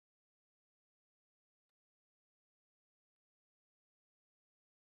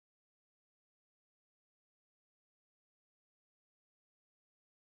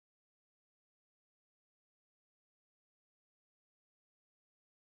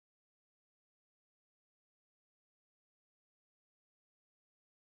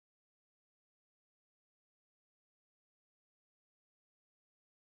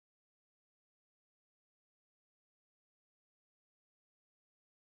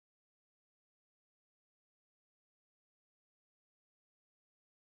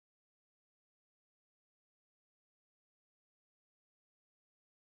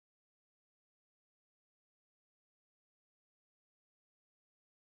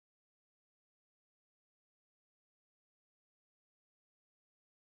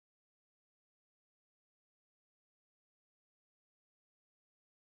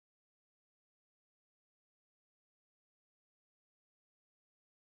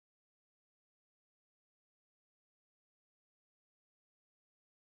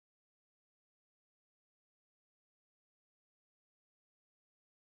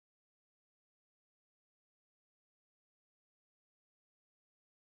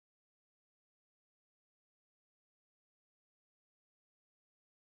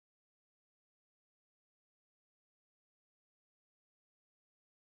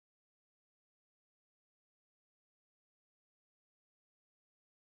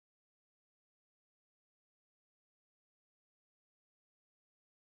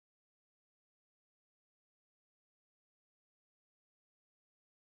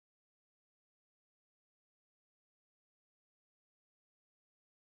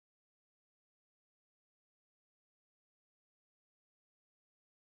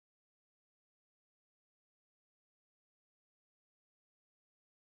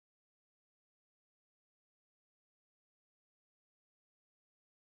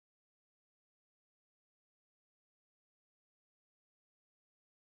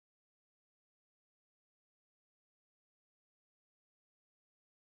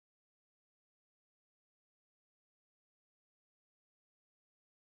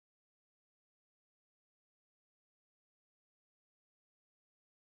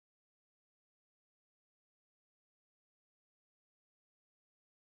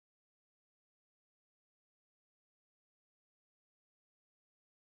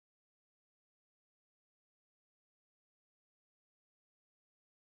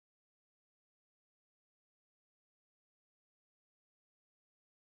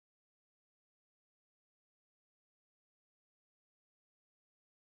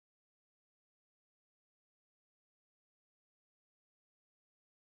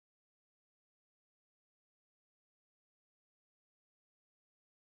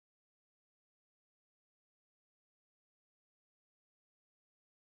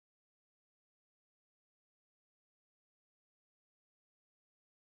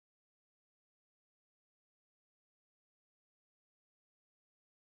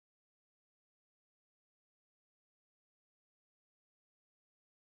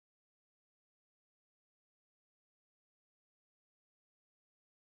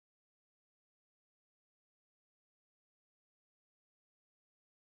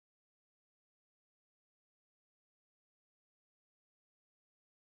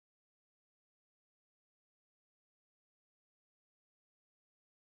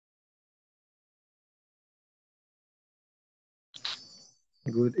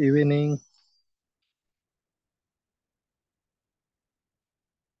Good evening.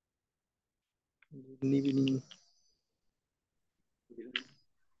 Good evening.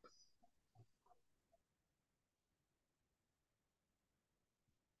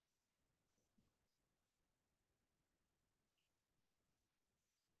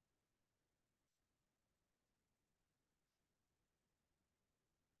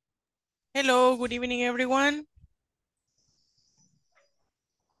 Hello, good evening, everyone.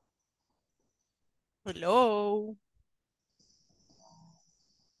 Hello.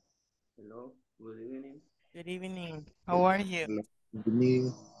 Hello, good evening. Good evening. How are you? Hello. Good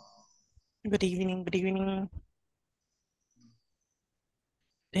evening. Good evening, good evening.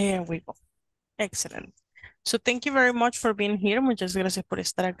 There we go. Excellent. So thank you very much for being here. Muchas gracias por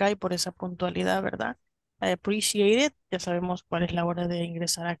estar acá y por esa puntualidad, ¿verdad? I appreciate it. Ya sabemos cuál es la hora de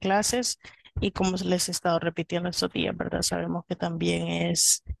ingresar a clases y como les he estado repitiendo estos días, ¿verdad? Sabemos que también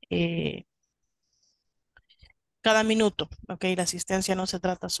es cada minuto, ¿ok? La asistencia no se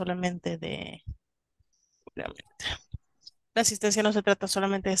trata solamente de... La asistencia no se trata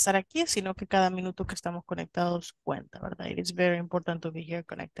solamente de estar aquí, sino que cada minuto que estamos conectados cuenta, ¿verdad? It is very important to be here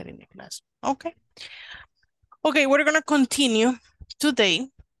connected in the class. Okay. Okay, we're going to continue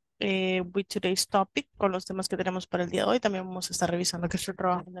today with today's topic, con los temas que tenemos para el día de hoy. También vamos a estar revisando que estoy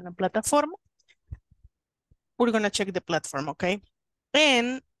trabajando en la plataforma. We're going to check the platform, okay?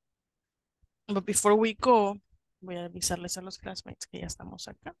 But before we go, voy a avisarles a los classmates que ya estamos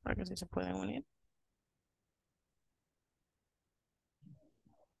acá, para que sí se pueden unir.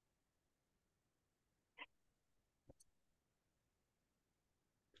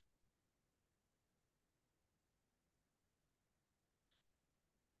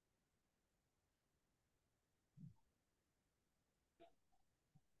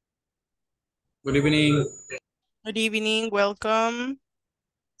 Good evening. Good evening, welcome.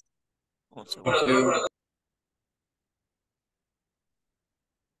 Un segundo.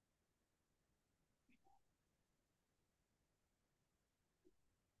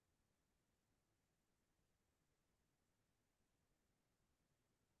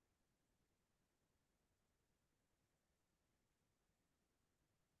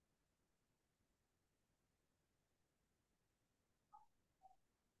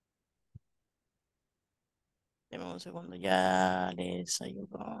 Deme un segundo, ya les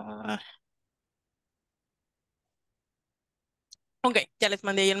ayudo. Ok, ya les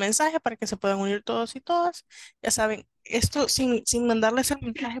mandé ahí el mensaje para que se puedan unir todos y todas. Ya saben, esto sin mandarles el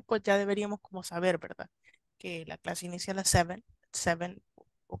mensaje, pues ya deberíamos como saber, ¿verdad? Que la clase inicia a las 7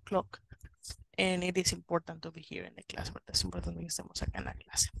 o'clock. And it is important to be here in the class, ¿verdad? Es importante que estemos acá en la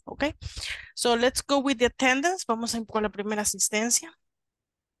clase, ¿ok? So let's go with the attendance. Vamos a ir con la primera asistencia.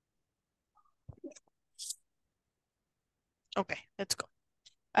 Ok, let's go.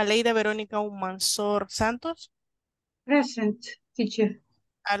 Aleida Verónica Humansor Santos. Present, teacher.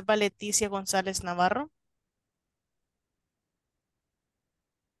 Alba Leticia González Navarro.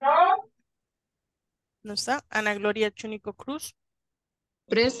 ¿No está? Ana Gloria Chúnico Cruz.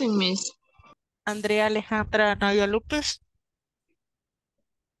 Present, miss. Andrea Alejandra Nadia López.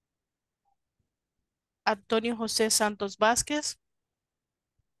 Antonio José Santos Vázquez.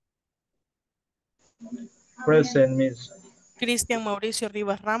 Present, Miss. Cristian Mauricio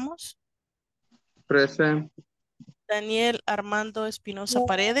Rivas Ramos. Present. Daniel Armando Espinosa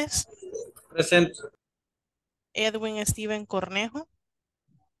Paredes. Present. Edwin Steven Cornejo.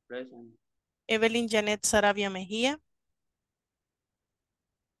 Present. Evelyn Janet Sarabia Mejía.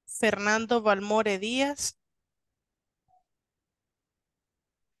 Fernando Valmore Díaz.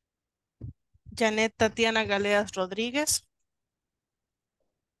 Janet Tatiana Galeas Rodríguez.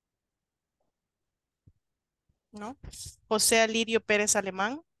 ¿No? José Alirio Pérez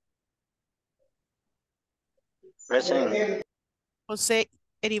Alemán. Present. José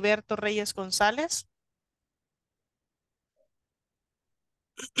Heriberto Reyes González.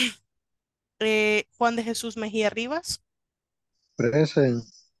 Juan de Jesús Mejía Rivas. Present.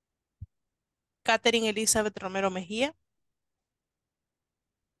 Catherine Elizabeth Romero Mejía.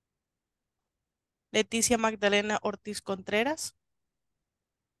 Leticia Magdalena Ortiz Contreras.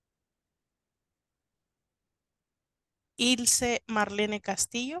 Ilse Marlene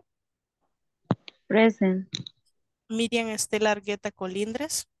Castillo. Present. Miriam Estela Argueta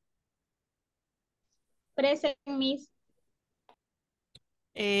Colindres. Present, miss.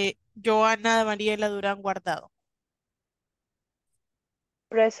 Joana Mariela Durán Guardado.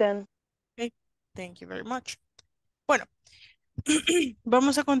 Present. Okay, thank you very much. Bueno,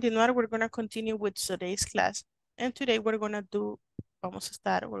 vamos a continuar. We're going to continue with today's class. And today we're going to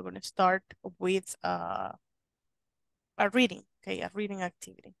start with a reading. Okay, a reading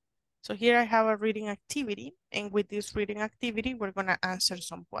activity. So here I have a reading activity, and with this reading activity, we're going to answer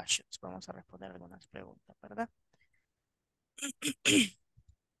some questions. Vamos a responder algunas preguntas, ¿verdad?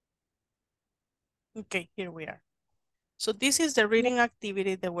 Okay, here we are. So this is the reading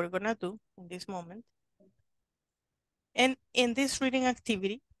activity that we're going to do in this moment. And in this reading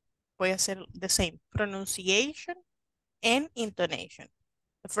activity, voy a hacer the same, pronunciation and intonation.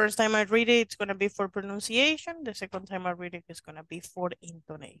 The first time I read it, it's going to be for pronunciation. The second time I read it, it's going to be for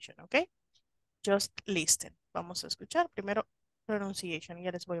intonation, okay? Just listen. Vamos a escuchar primero pronunciation.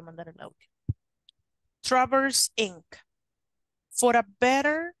 Ya les voy a mandar el audio. Travers Inc. For a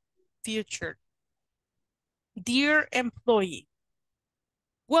better future. Dear employee,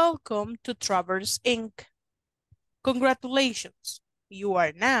 welcome to Travers Inc. Congratulations. You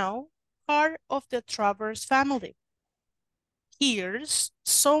are now part of the Travers family. Here's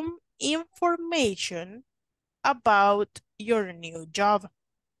some information about your new job.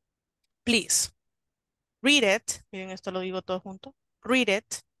 Please, read it. Miren, esto lo digo todo junto. Read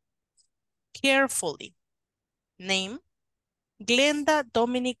it carefully. Name, Glenda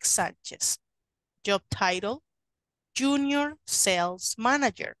Dominic Sanchez. Job title, Junior Sales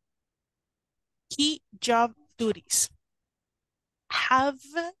Manager. Key job duties. Have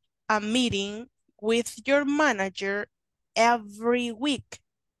a meeting with your manager every week.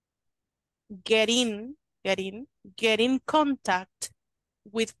 Get in contact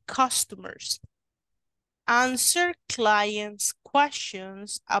with customers. Answer clients'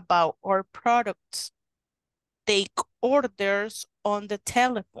 questions about our products. Take orders on the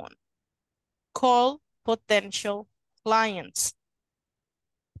telephone. Call potential clients.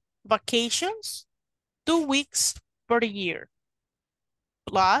 Vacations, 2 weeks per year.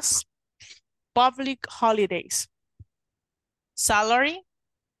 Plus public holidays. Salary,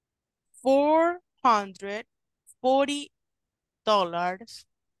 $440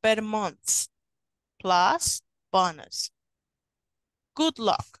 per month. Plus bonus. Good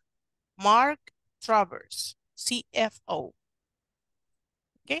luck. Mark Travers, CFO.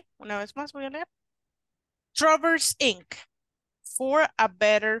 Ok, una vez más voy a leer. Travers Inc. For a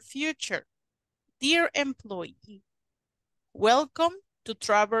better future. Dear employee, welcome to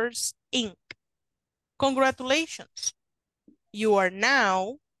Travers Inc. Congratulations. You are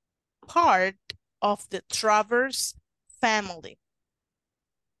now part of the Travers family.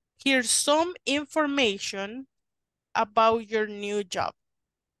 Here's some information about your new job.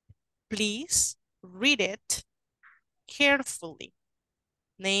 Please read it carefully.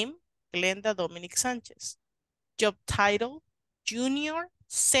 Name, Glenda Dominic Sanchez. Job title, Junior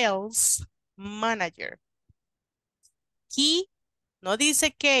Sales Manager. Key, no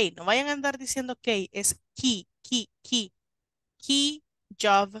dice key, no vayan a andar diciendo key, es key. Key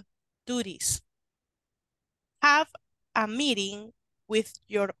job duties. Have a meeting with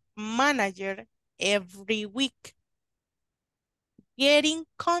your manager every week. Get in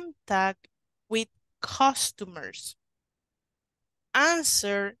contact with customers.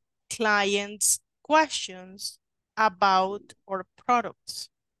 Answer clients' questions about our products.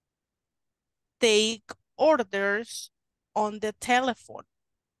 Take orders on the telephone.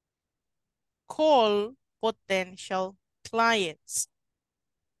 Call potential clients.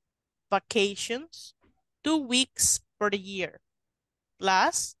 Vacations, 2 weeks per year.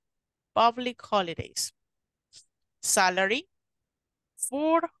 Plus public holidays. Salary,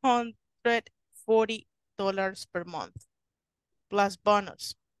 $440 per month. Plus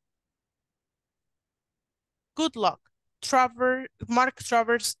bonus. Good luck. Mark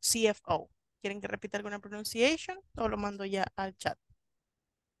Travers, CFO. ¿Quieren que repita alguna pronunciación o lo mando ya al chat?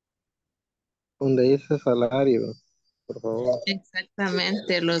 Donde dice salario, por favor.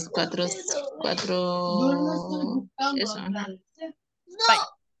 Exactamente, los cuatro, eso. Bye.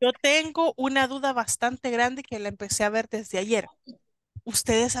 Yo tengo una duda bastante grande que la empecé a ver desde ayer.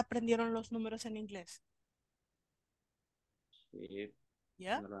 ¿Ustedes aprendieron los números en inglés? Sí,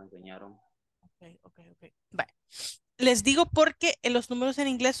 ¿Ya? me lo enseñaron. Ok. Bye. Les digo porque los números en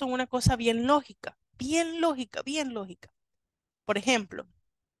inglés son una cosa bien lógica. Bien lógica. Por ejemplo,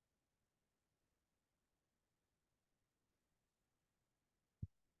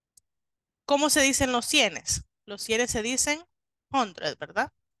 ¿cómo se dicen los cienes? Los cienes se dicen 100,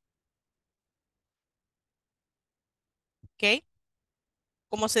 ¿verdad? ¿Ok?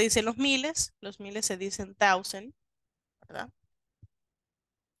 ¿Cómo se dicen los miles? Los miles se dicen 1000, ¿verdad?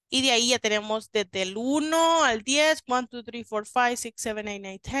 Y de ahí ya tenemos desde el 1 al 10, 1, 2, 3, 4, 5, 6, 7, 8,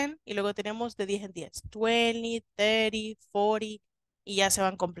 9, 10. Y luego tenemos de 10 en 10, 20, 30, 40, y ya se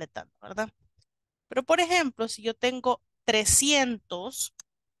van completando, ¿verdad? Pero por ejemplo, si yo tengo 300,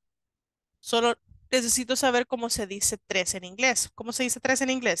 solo necesito saber cómo se dice 3 en inglés. ¿Cómo se dice 3 en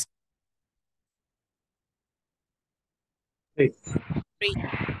inglés? Sí. 3.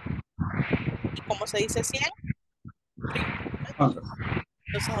 ¿Y cómo se dice 100? 300.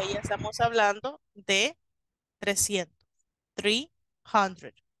 Entonces ahí estamos hablando de 300.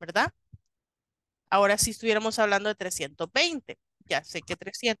 300, ¿verdad? Ahora si estuviéramos hablando de 320, ya sé que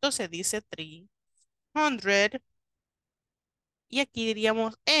 300 se dice 300. Y aquí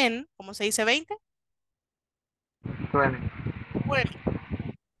diríamos en, ¿cómo se dice 20? 20. 20.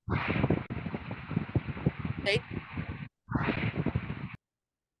 ¿Ok?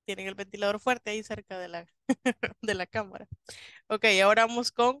 Tienen el ventilador fuerte ahí cerca de la, de la cámara. Ok, ahora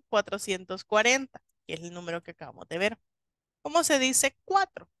vamos con 440, que es el número que acabamos de ver. ¿Cómo se dice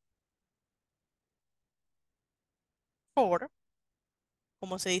 4? 4.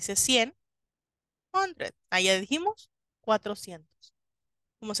 ¿Cómo se dice 100? 100. Ahí ya dijimos 400.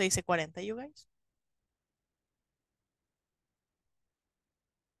 ¿Cómo se dice 40, you guys?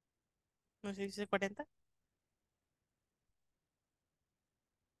 ¿Cómo se dice 40?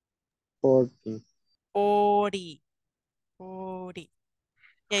 40. 40. 40. Y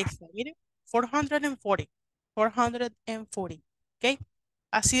ahí está, miren. 440. 440. ¿Ok?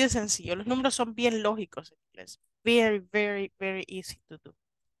 Así de sencillo. Los números son bien lógicos en inglés. Very, very, very easy to do.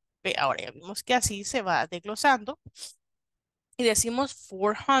 Ok, ahora ya vimos que así se va desglosando. Y decimos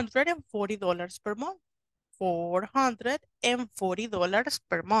 $440 per month. $440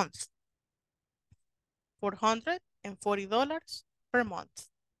 per month. $440 per month.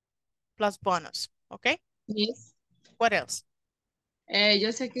 Plus bonus. ¿Ok? Yes. What else?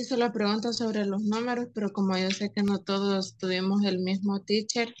 Yo sé que hizo la pregunta sobre los números, pero como yo sé que no todos tuvimos el mismo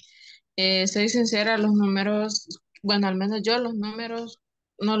teacher, soy sincera, los números, bueno, al menos yo los números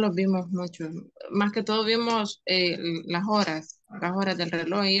no los vimos mucho. Más que todo vimos las horas del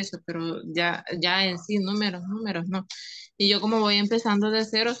reloj y eso, pero ya en sí, números, no. Y yo como voy empezando de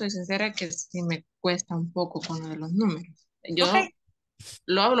cero, soy sincera que sí me cuesta un poco con lo de los números. Ok. Yo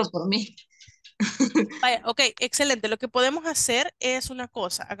lo hablo por mí. Vaya, ok, excelente. Lo que podemos hacer es una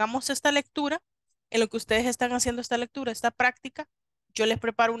cosa. Hagamos esta lectura. En lo que ustedes están haciendo esta lectura, esta práctica, yo les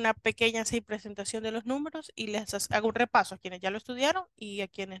preparo una pequeña así, presentación de los números y hago un repaso a quienes ya lo estudiaron y a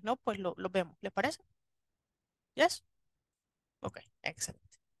quienes no, pues lo vemos. ¿Les parece? ¿Yes? Ok,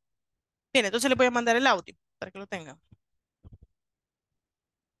 excelente. Bien, entonces les voy a mandar el audio para que lo tengan.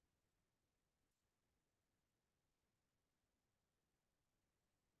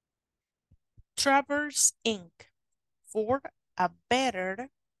 Travers Inc. For a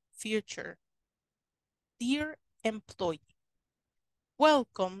better future. Dear employee,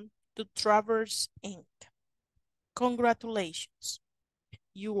 welcome to Travers Inc. Congratulations.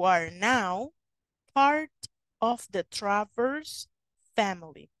 You are now part of the Travers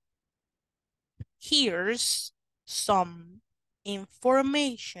family. Here's some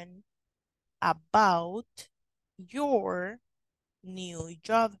information about your new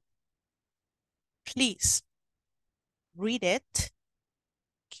job. Please read it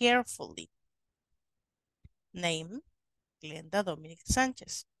carefully. Name, Glenda Dominic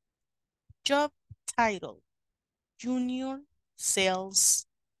Sanchez. Job title, Junior Sales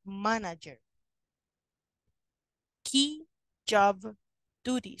Manager. Key job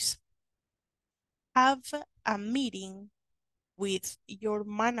duties. Have a meeting with your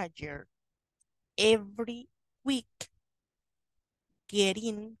manager every week. Get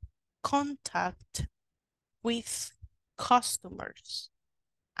in contact with customers.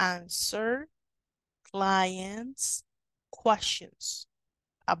 Answer clients' questions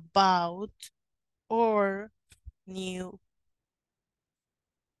about our new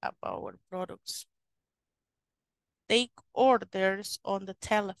about our products. Take orders on the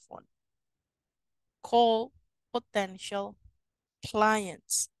telephone. Call potential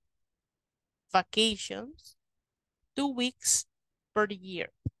clients. Vacations, 2 weeks per year.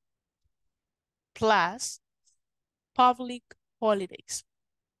 Plus public holidays.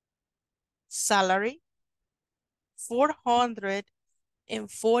 Salary,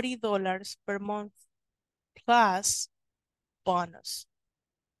 $440 per month plus bonus.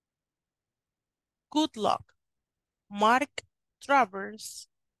 Good luck. Mark Travers,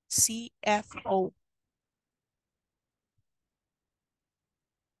 CFO.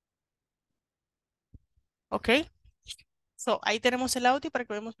 Ok. So, ahí tenemos el audio para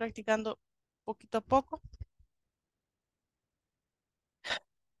que vayamos practicando poquito a poco.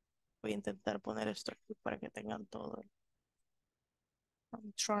 Voy a intentar poner esto aquí para que tengan todo.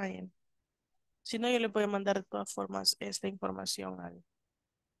 I'm trying. Si no, yo le voy a mandar de todas formas esta información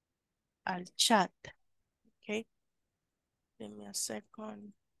al chat. Ok. Give me a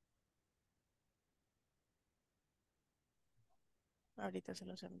second. Ahorita se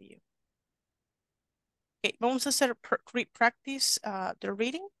los envío. Ok, vamos a hacer practice the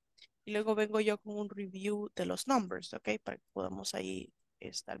reading. Y luego vengo yo con un review de los numbers, ¿ok? Para que podamos ahí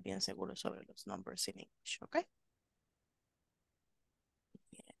estar bien seguros sobre los numbers en English, ¿ok?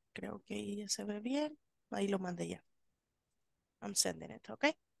 Bien, creo que ahí ya se ve bien. Ahí lo mandé ya. I'm sending it, ¿ok?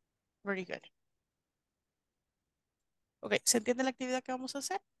 Very good. Ok, ¿se entiende la actividad que vamos a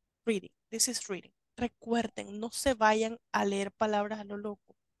hacer? Reading. This is reading. Recuerden, no se vayan a leer palabras a lo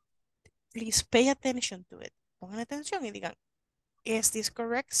loco. Please pay attention to it. Pongan atención y digan, ¿is this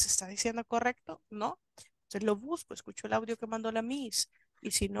correct? ¿Se está diciendo correcto? ¿No? Entonces lo busco, escucho el audio que mandó la Miss.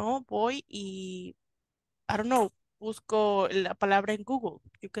 Y si no, voy y, I don't know, busco la palabra en Google.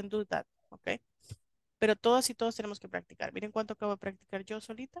 You can do that, ¿ok? Pero todas y todos tenemos que practicar. Miren cuánto acabo de practicar yo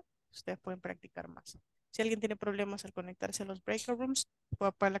solita. Ustedes pueden practicar más. Si alguien tiene problemas al conectarse a los breakout rooms, puedo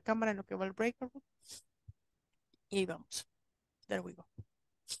apagar la cámara en lo que va al breakout room. Y ahí vamos. There we go.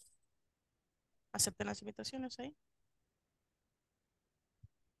 Acepten las invitaciones ahí.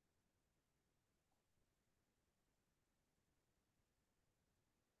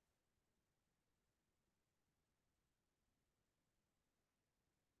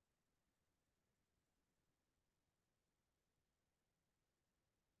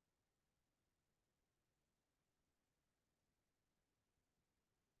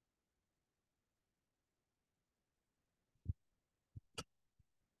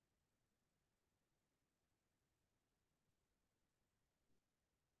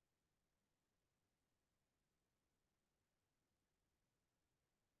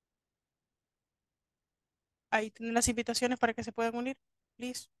 Ahí tienen las invitaciones para que se puedan unir.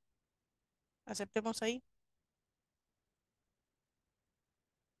 Please. Aceptemos ahí.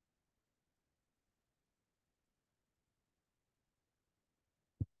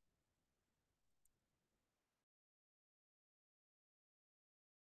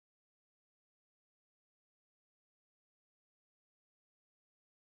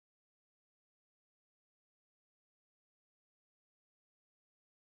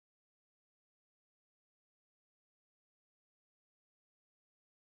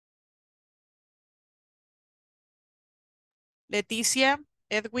 Leticia,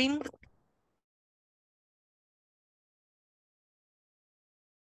 Edwin.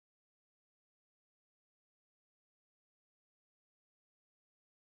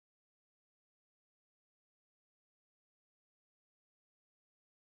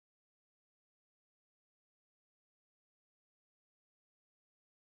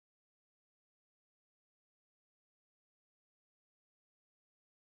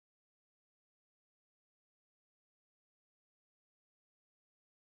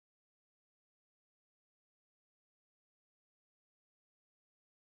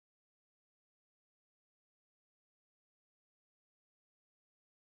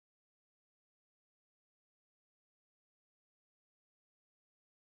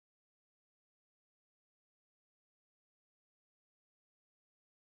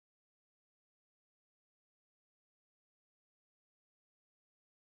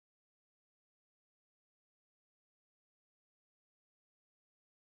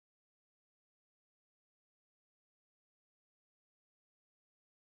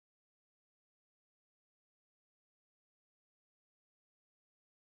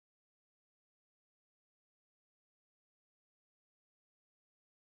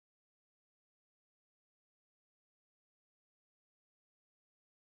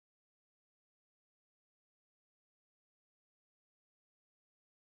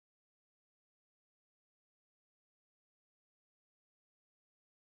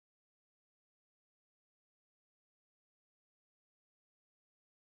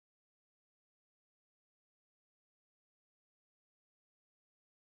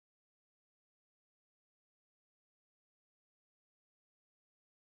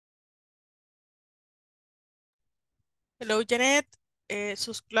 Hello, Janet.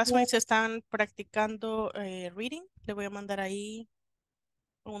 Sus classmates están practicando reading. Le voy a mandar ahí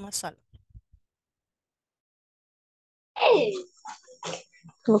una sala.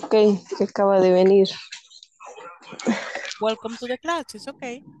 Ok, que acaba de venir. Welcome to the class. It's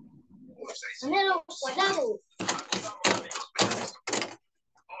okay.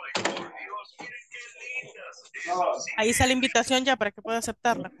 Ahí está la invitación ya para que pueda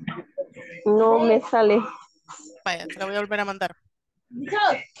aceptarla. No me sale. Vaya, se la voy a volver a mandar.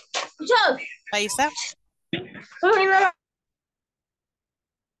 Ahí está.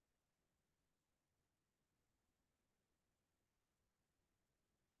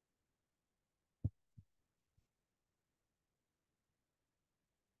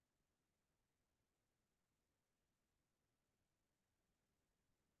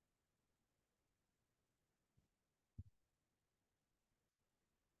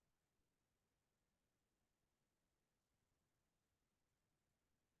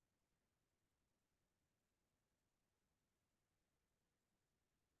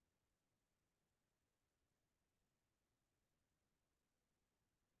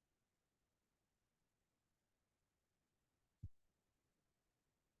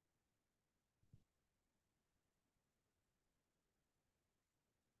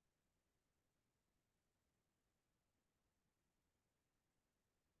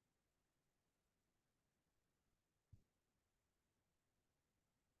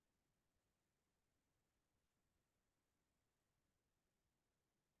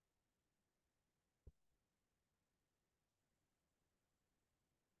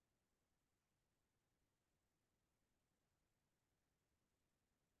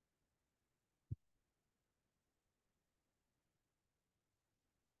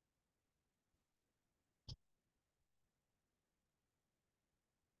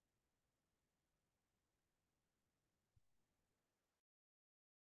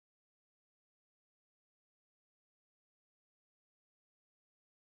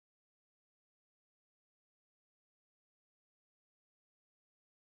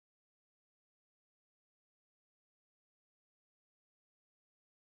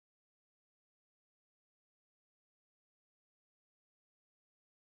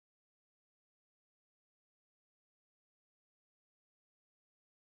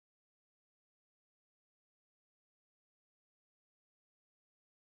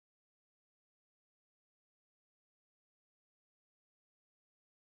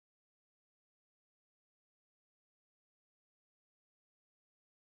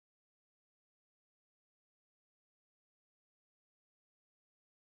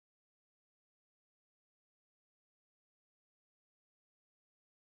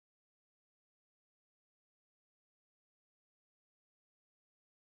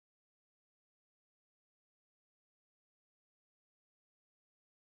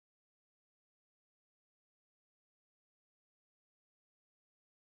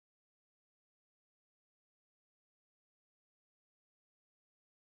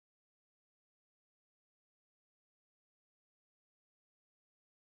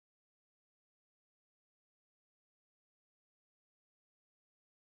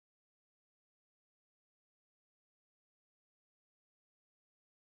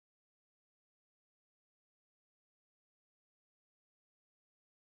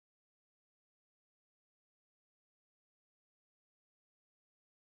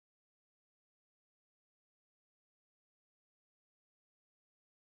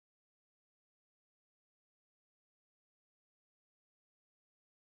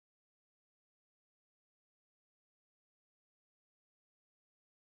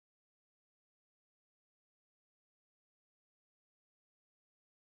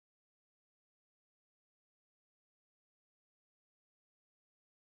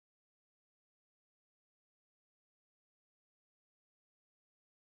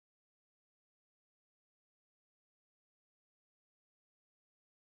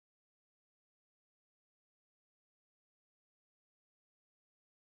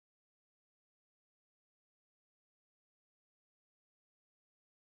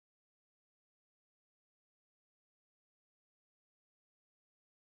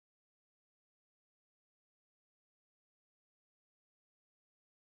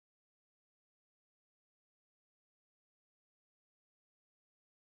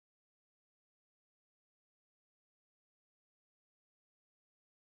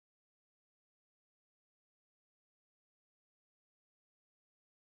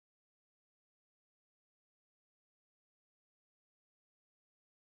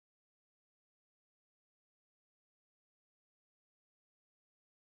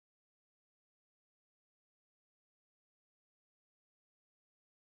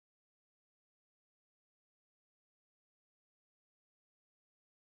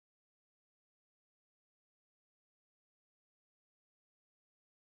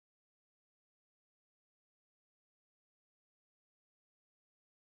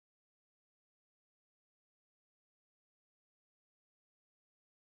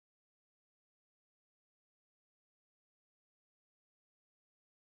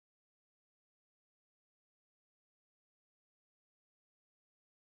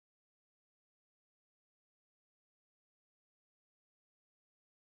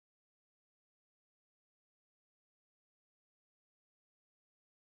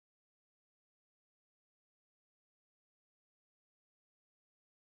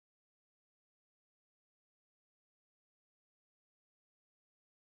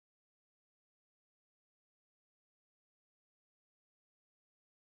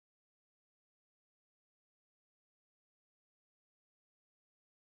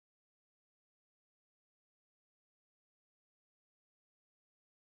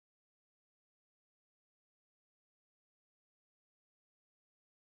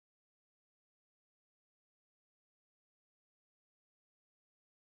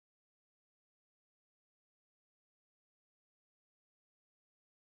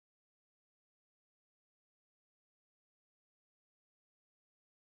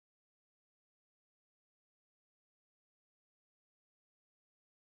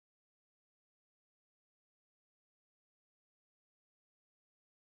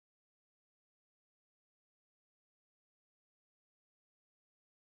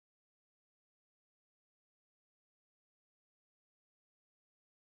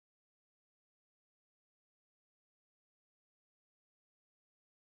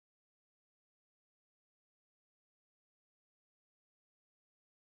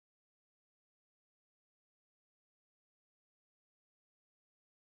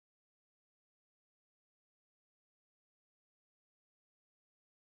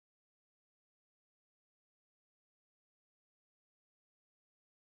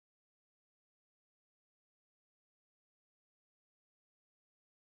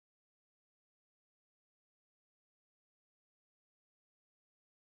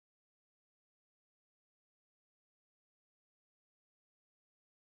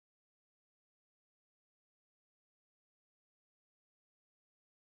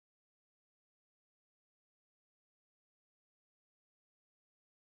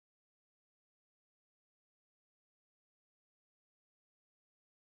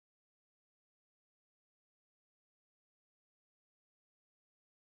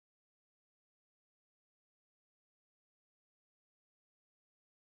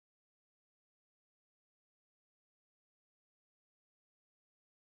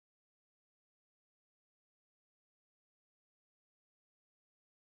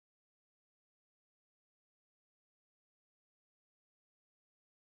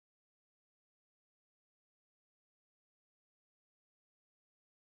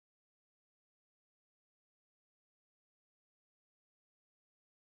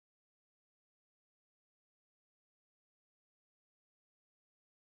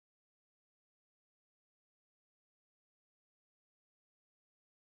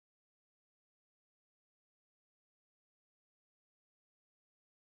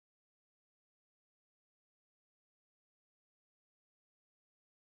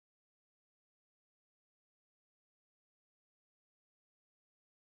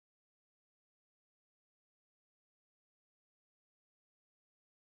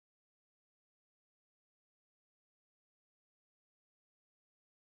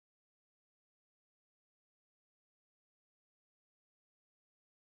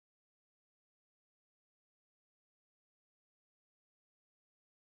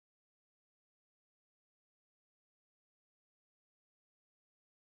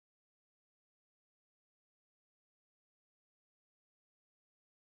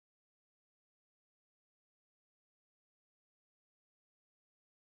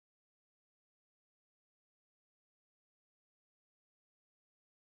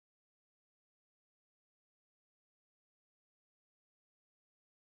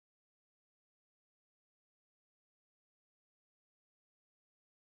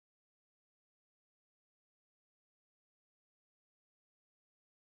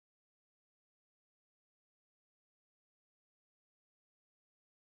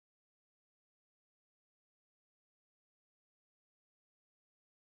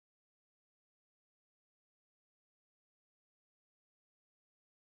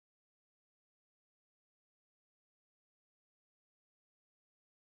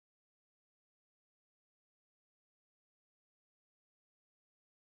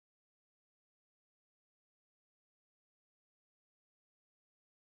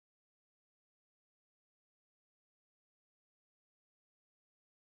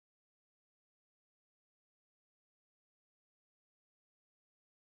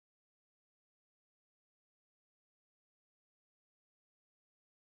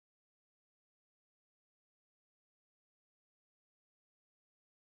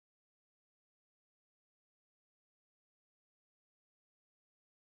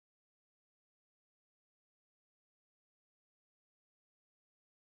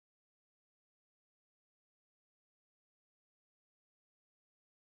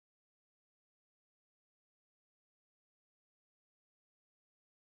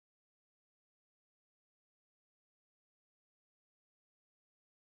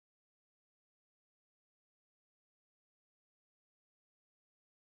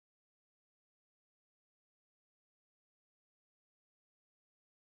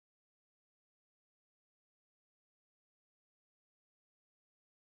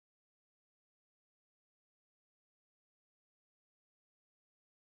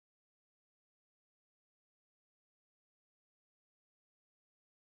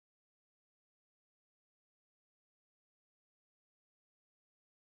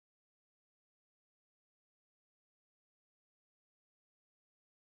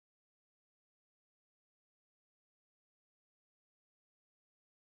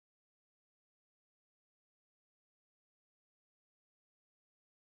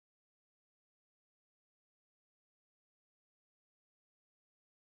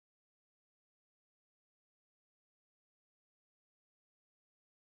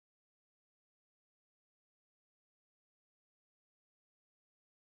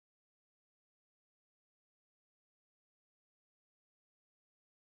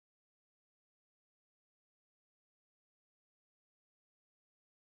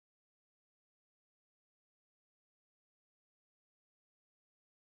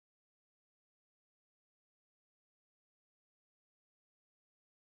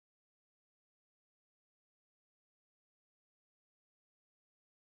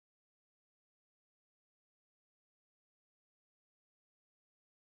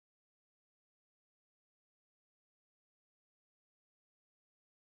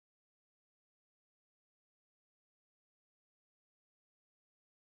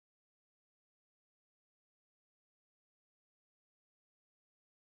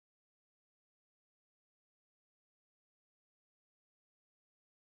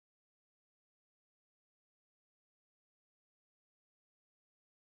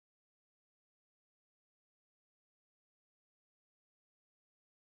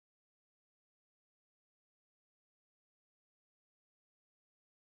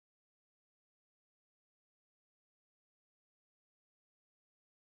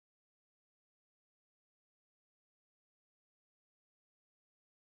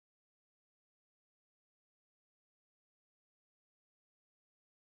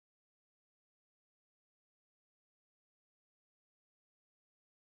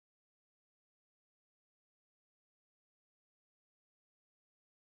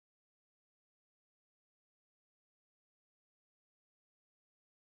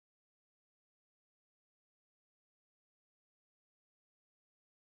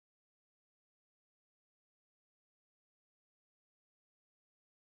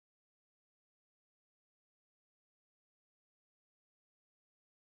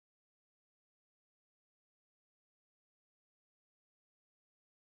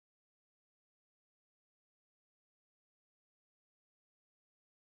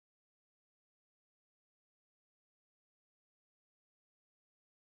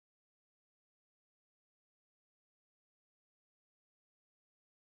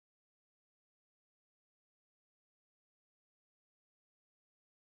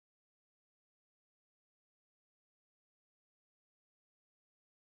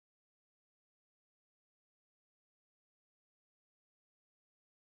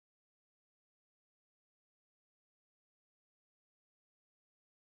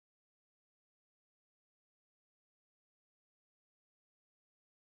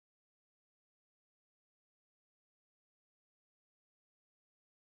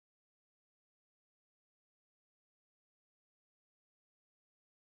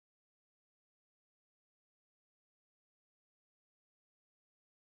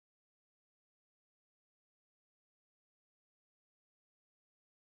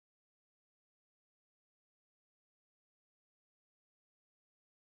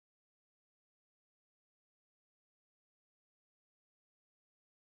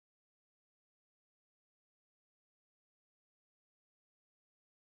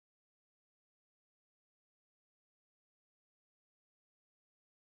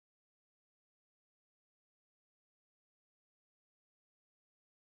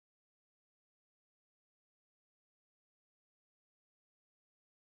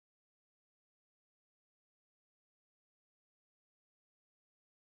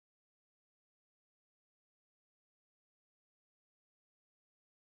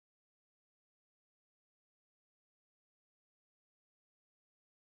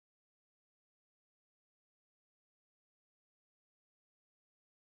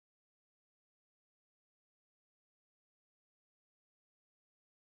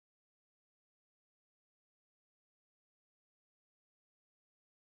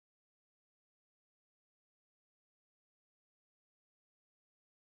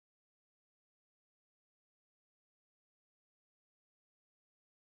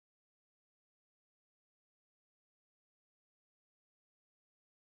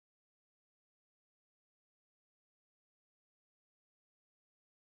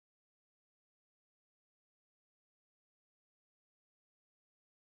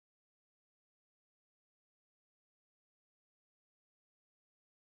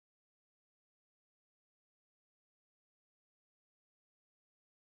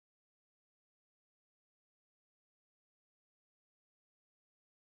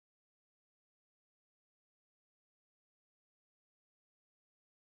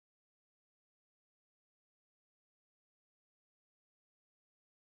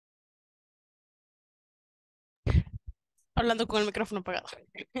 Hablando con el micrófono apagado.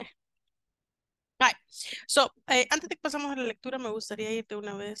 Right. So, antes de que pasemos a la lectura, me gustaría ir de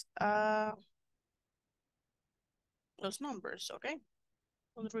una vez a los numbers, ¿ok?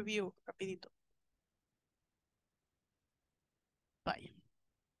 Un review rapidito. Vaya.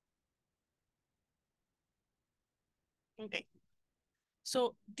 Okay.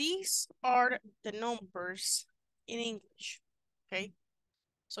 So, these are the numbers in English, okay?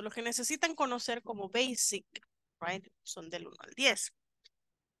 So, los que necesitan conocer como basic, right? Son del 1 al 10.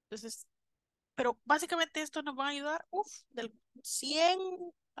 Entonces, pero básicamente esto nos va a ayudar, del 100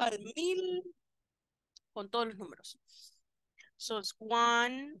 al 1000 con todos los números. So, it's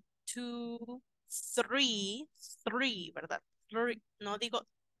 1, 2, 3, 3, ¿verdad? Three. No digo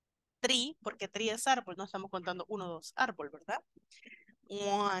 3 porque 3 es árbol, no estamos contando 1, 2, árbol, ¿verdad?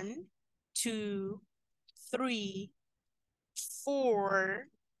 1, 2, 3,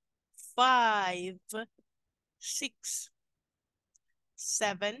 4, 5, 6,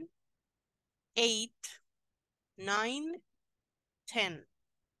 7, 8, 9, 10.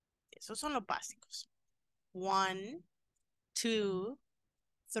 Esos son los básicos. 1, 2,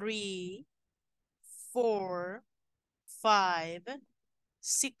 3, 4, 5,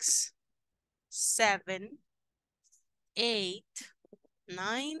 6, 7, 8,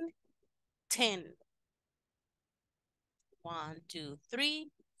 9, 10. 1, 2, 3,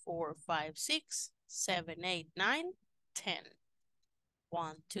 4, 5, 6, 7, 8, 9, 10.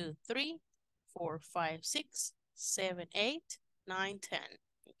 1, 2, 3, 4, 5, 6, 7, 8, 9, 10.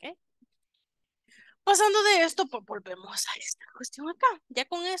 ¿Ok? Pasando de esto, pues volvemos a esta cuestión acá. Ya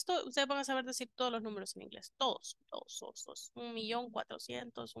con esto, ustedes van a saber decir todos los números en inglés. Todos, todos, todos, todos.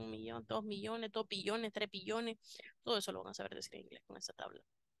 1.400.000, 1.000.000, 2.000.000, 2 billones, 3 billones. Todo eso lo van a saber decir en inglés con esta tabla.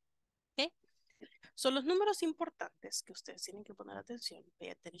 ¿Ok? Son los números importantes que ustedes tienen que poner atención. Pay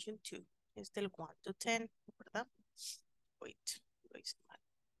attention to. Es del 1 to 10, ¿verdad? Wait, lo hice mal.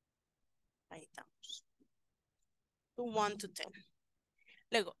 Ahí estamos. 1 to 10.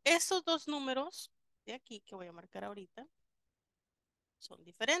 Luego, estos dos números de aquí que voy a marcar ahorita son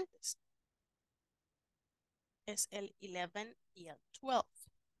diferentes. Es el 11 y el 12.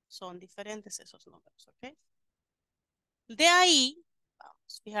 Son diferentes esos números, ¿ok? De ahí,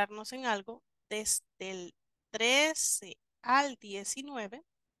 vamos a fijarnos en algo. Desde el 13 al 19,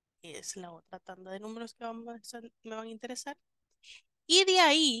 que es la otra tanda de números que me van a interesar. Y de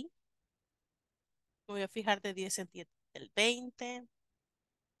ahí, me voy a fijar de 10 en 10, del 20,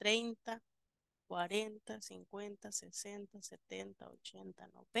 30, 40, 50, 60, 70, 80,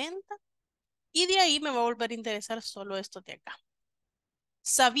 90. Y de ahí me va a volver a interesar solo esto de acá.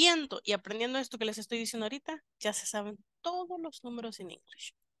 Sabiendo y aprendiendo esto que les estoy diciendo ahorita, ya se saben todos los números en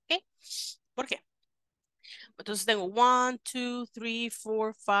inglés. ¿Ok? ¿Por qué? Entonces tengo 1, 2, 3,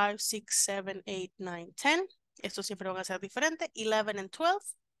 4, 5, 6, 7, 8, 9, 10. Estos siempre van a ser diferentes. 11 and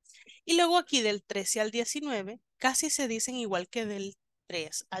 12. Y luego aquí del 13 al 19, casi se dicen igual que del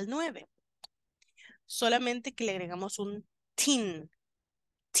 3 al 9. Solamente que le agregamos un tin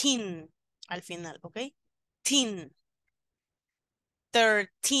al final, ¿ok? Tin.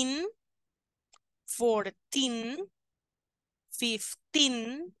 13, 14, 15,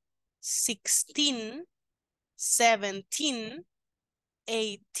 16, 17, 18,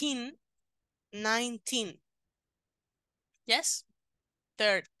 19. Yes?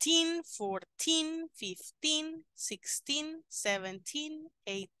 13, 14, 15, 16, 17, 18,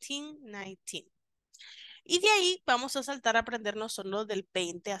 19. Y de ahí vamos a saltar a aprendernos solo del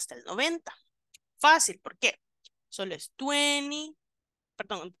 20 hasta el 90. Fácil, ¿por qué? Solo es 20,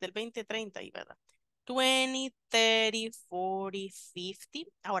 perdón, del 20, 30, y ¿verdad? 20, 30, 40,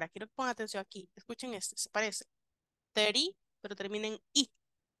 50. Ahora, quiero que pongan atención aquí. Escuchen esto, se parece. 30, pero termina en I.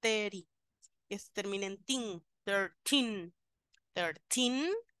 30. Y este termina en tin. 13.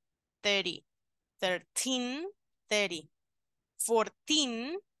 13, 30. 13, 30.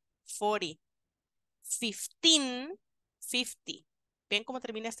 14, 40. 15, 50. ¿Ven cómo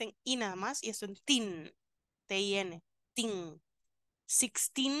termina este en I nada más? Y esto en tin. T-I-N. Tin.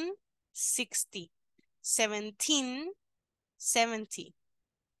 16, 60. 17, 70.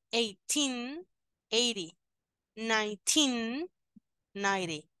 18, 80. 19,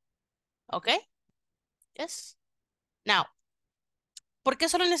 90. ¿Ok? Yes. Now, ¿por qué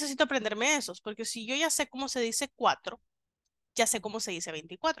solo necesito aprenderme esos? Porque si yo ya sé cómo se dice 4, ya sé cómo se dice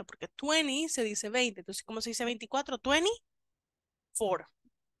 24, porque 20 se dice 20. Entonces, ¿cómo se dice 24? 24.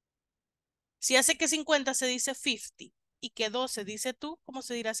 Si ya sé que 50 se dice 50 y que 2 se dice tú, ¿cómo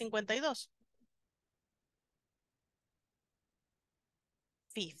se dirá 52?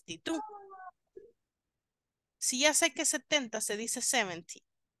 52. Si ya sé que 70 se dice 70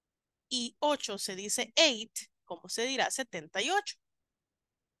 y 8 se dice 8, ¿cómo se dirá 78?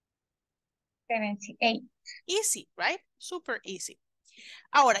 78. Easy, right? Super easy.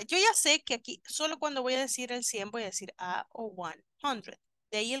 Ahora, yo ya sé que aquí, solo cuando voy a decir el 100, voy a decir a o 100.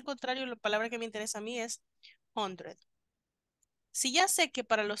 De ahí el contrario, la palabra que me interesa a mí es 100. Si ya sé que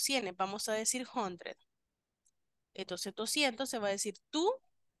para los 100 vamos a decir 100, entonces 200 se va a decir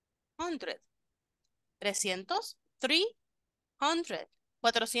 200. 300, 300.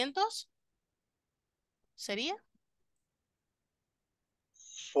 400 sería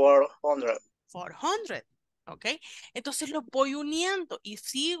 400. 400. ¿Ok? Entonces los voy uniendo y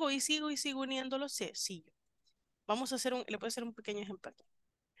sigo y sigo y sigo uniéndolos sencillo. Vamos a hacer le voy a hacer un pequeño ejemplo.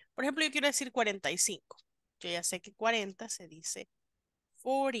 Por ejemplo, yo quiero decir 45. Yo ya sé que 40 se dice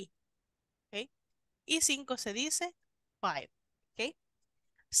 40. ¿Ok? Y 5 se dice 5. ¿Ok?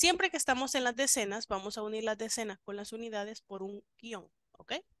 Siempre que estamos en las decenas, vamos a unir las decenas con las unidades por un guión.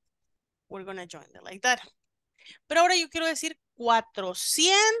 ¿Ok? We're gonna join it like that. Pero ahora yo quiero decir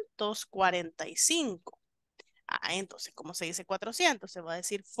 445. Ah, entonces, ¿cómo se dice 400? Se va a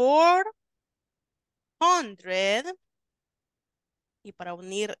decir 400. Y para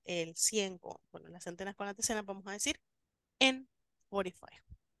unir el 100 con, bueno, las centenas con las decenas, vamos a decir en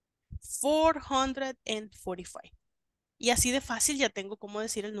 45. 445. Y así de fácil ya tengo cómo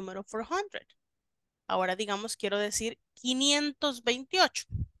decir el número 400. Ahora digamos, quiero decir 528.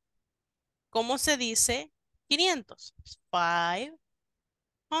 ¿Cómo se dice 500?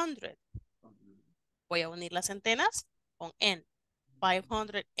 500. Voy a unir las centenas con n.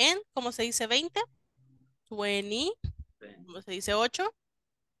 500 n, ¿cómo se dice 20? 20. ¿Cómo se dice 8?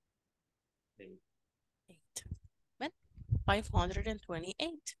 8. ¿Ven?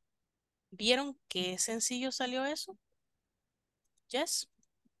 528. ¿Vieron qué sencillo salió eso? Yes.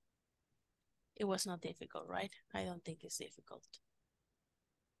 It was not difficult, right? I don't think it's difficult.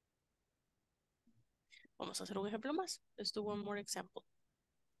 Vamos a hacer un ejemplo más. Let's do one more example.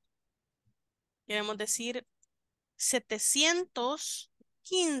 Queremos decir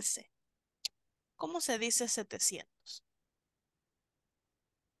 715. ¿Cómo se dice 700?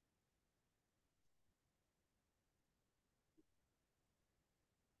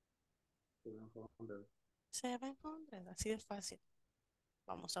 700. Así de fácil.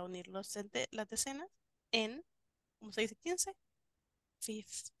 Vamos a unir las decenas en, ¿cómo se dice 15?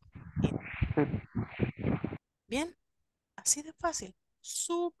 15. Bien, así de fácil.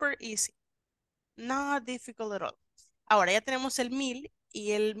 Super easy. Not difficult at all. Ahora ya tenemos el 1000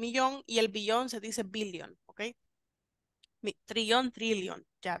 y el millón y el billón se dice billion, ¿ok? Trillón, trillion,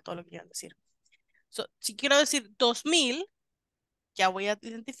 ya todo lo que quiero decir. So, si quiero decir 2000, ya voy a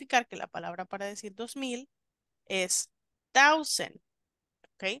identificar que la palabra para decir 2000 es thousand,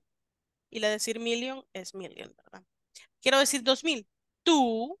 ¿ok? Y la de decir million es million, ¿verdad? Quiero decir 2000,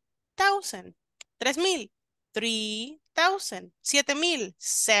 2000, 3000, 3000, 7000,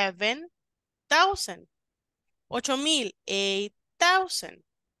 7000, 8000, 8000.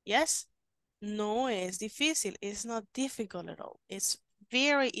 Yes? No es difícil. It's not difficult at all. It's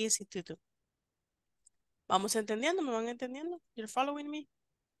very easy to do. ¿Vamos entendiendo? ¿Me van entendiendo? You're following me?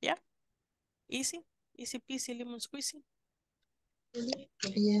 Yeah? Easy? Easy peasy lemon squeezy?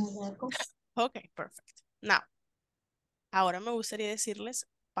 Okay, perfect. Now, ahora me gustaría decirles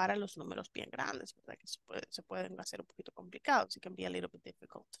para los números bien grandes, ¿verdad? Que se pueden hacer un poquito complicados. It can be a little bit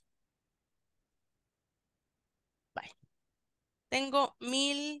difficult. Bye. Tengo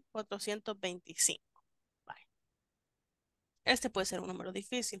 1425. Bye. Este puede ser un número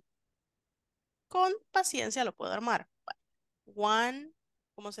difícil. Con paciencia lo puedo armar. Bye. One,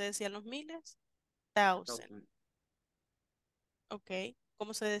 ¿cómo se decían los miles? Thousand. Ok.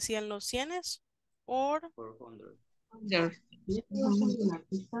 ¿Cómo se decían los cienes? 400. 100.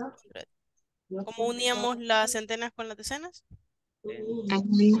 ¿Cómo uníamos las centenas con las decenas?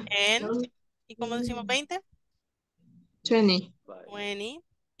 En. ¿Y cómo decimos 20? 20. 20.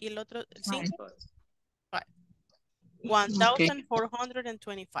 ¿Y el otro, el 5? 5.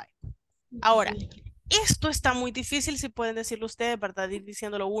 1425. Ahora, esto está muy difícil si pueden decirlo ustedes, ¿verdad? Ir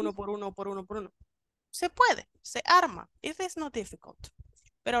diciéndolo uno por uno, por uno, por uno. Se puede, se arma. It is not difficult.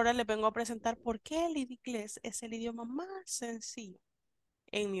 Pero ahora les vengo a presentar por qué el inglés es el idioma más sencillo,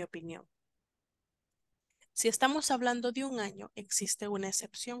 en mi opinión. Si estamos hablando de un año, existe una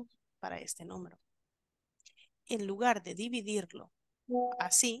excepción para este número. En lugar de dividirlo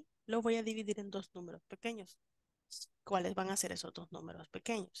así, lo voy a dividir en dos números pequeños. ¿Cuáles van a ser esos dos números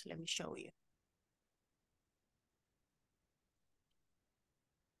pequeños? Let me show you.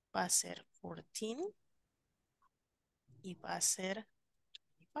 Va a ser 14 y va a ser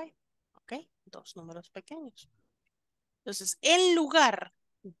 25. ¿Ok? Dos números pequeños. Entonces, en lugar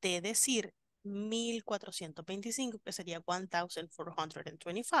de decir 1425, que sería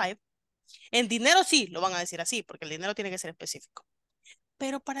 1425. En dinero sí, lo van a decir así, porque el dinero tiene que ser específico.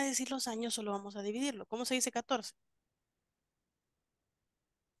 Pero para decir los años solo vamos a dividirlo. ¿Cómo se dice 14?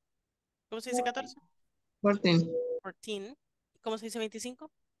 ¿Cómo se dice 14? 14. 14. ¿Cómo se dice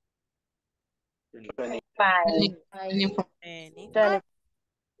 25? 25. 25.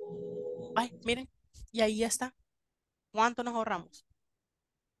 Ay, miren. Y ahí ya está. ¿Cuánto nos ahorramos?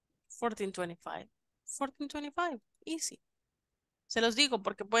 1425. 1425. Easy. Se los digo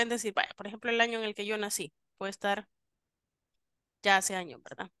porque pueden decir, vaya, por ejemplo, el año en el que yo nací. Puede estar ya hace años,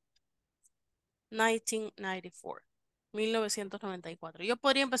 ¿verdad? 1994. 1994. Yo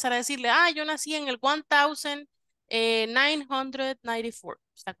podría empezar a decirle, yo nací en el 1994.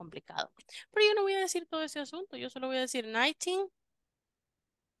 Está complicado. Pero yo no voy a decir todo ese asunto. Yo solo voy a decir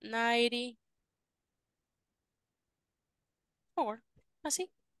 1994.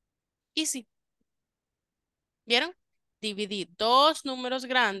 Así. Easy. ¿Vieron? Dividí dos números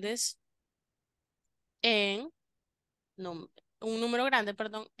grandes en un número grande,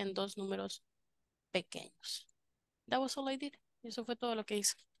 perdón, en dos números pequeños. That was all I did. Eso fue todo lo que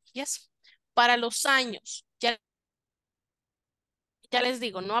hice. Yes. Para los años, ya les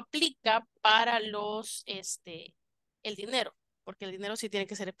digo, no aplica para el dinero, porque el dinero sí tiene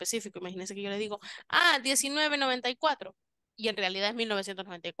que ser específico. Imagínense que yo le digo, 1994, y en realidad es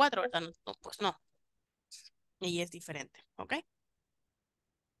 1994, ¿verdad? No, no, pues no. Y es diferente, ¿ok?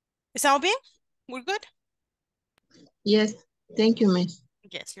 ¿Estamos bien? We're good? Yes. Thank you, Miss.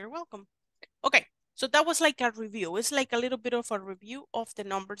 Yes, you're welcome. Okay, so that was like a review. It's like a little bit of a review of the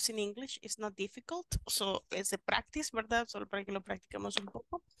numbers in English. It's not difficult. So it's a practice, ¿verdad? Solo para que lo practiquemos un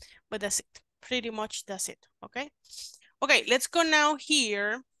poco. But that's it. Pretty much that's it. Okay. Okay, let's go now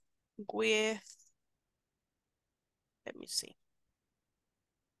here with, let me see.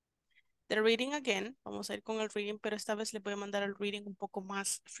 The reading again. Vamos a ir con el reading, pero esta vez le voy a mandar el reading un poco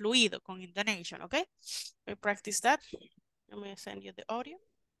más fluido, con intonation, okay? We practice that. Let me send you the audio.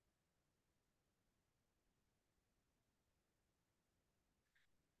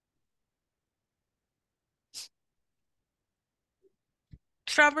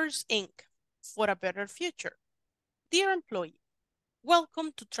 Travers Inc. For a better future. Dear employee,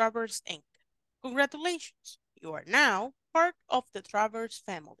 welcome to Travers Inc. Congratulations, you are now part of the Travers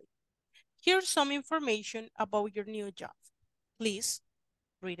family. Here's some information about your new job. Please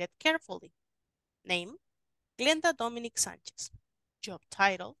read it carefully. Name, Glenda Dominic Sanchez. Job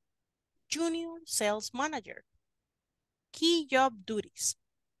title, Junior Sales Manager. Key job duties.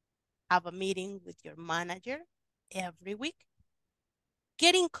 Have a meeting with your manager every week.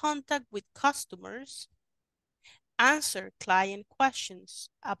 Get in contact with customers. Answer client questions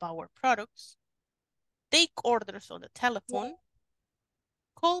about our products. Take orders on the telephone.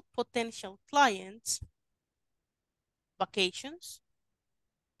 Call potential clients. Vacations,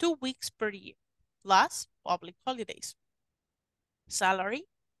 2 weeks per year, plus public holidays. Salary,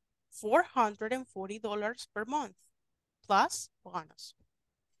 $440 per month, plus bonus.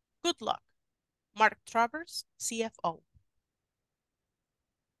 Good luck. Mark Travers, CFO.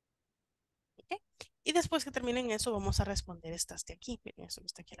 ¿Okay? Y después que terminen eso, vamos a responder estas de aquí. Miren, eso que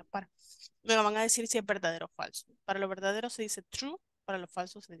está aquí a la par. Me van a decir si es verdadero o falso. Para lo verdadero se dice true, para lo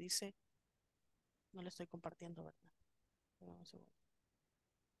falso se dice, no le estoy compartiendo, ¿verdad? Un segundo.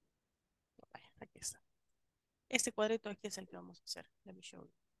 Aquí está. Este cuadrito aquí es el que vamos a hacer. Let me show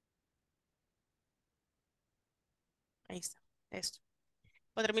you. Ahí está. Esto.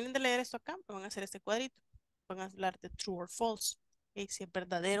 Cuando terminen de leer esto acá, me van a hacer este cuadrito. Van a hablar de true or false. ¿Okay? Si es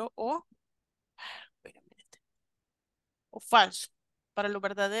verdadero o... Wait a minute. O falso. Para lo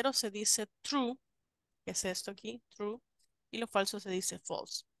verdadero se dice true, que es esto aquí, true. Y lo falso se dice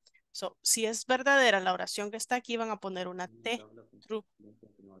false. So, si es verdadera la oración que está aquí, van a poner una T, true.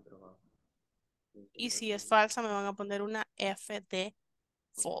 Y si es falsa, me van a poner una F de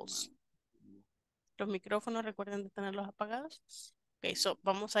false. Los micrófonos, recuerden de tenerlos apagados. Ok, so,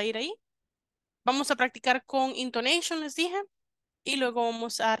 vamos a ir ahí. Vamos a practicar con intonation, les dije. Y luego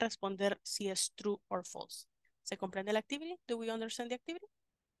vamos a responder si es true or false. ¿Se comprende la activity? Do we understand the activity?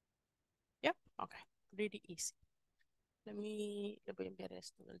 Yeah? Okay. Pretty easy. Le voy a enviar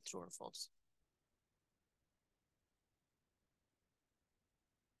esto del true or false.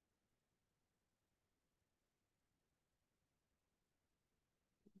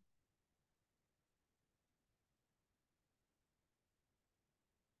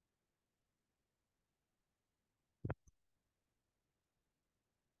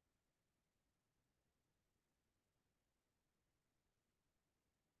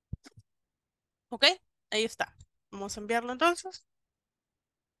 Ok, ahí está. Vamos a enviarlo entonces.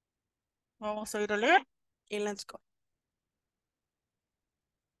 Vamos a ir a leer y let's go.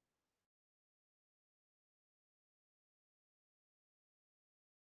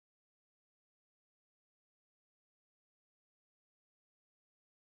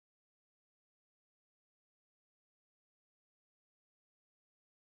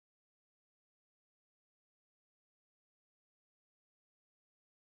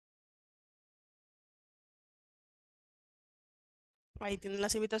 Ahí tienen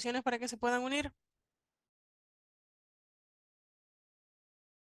las invitaciones para que se puedan unir.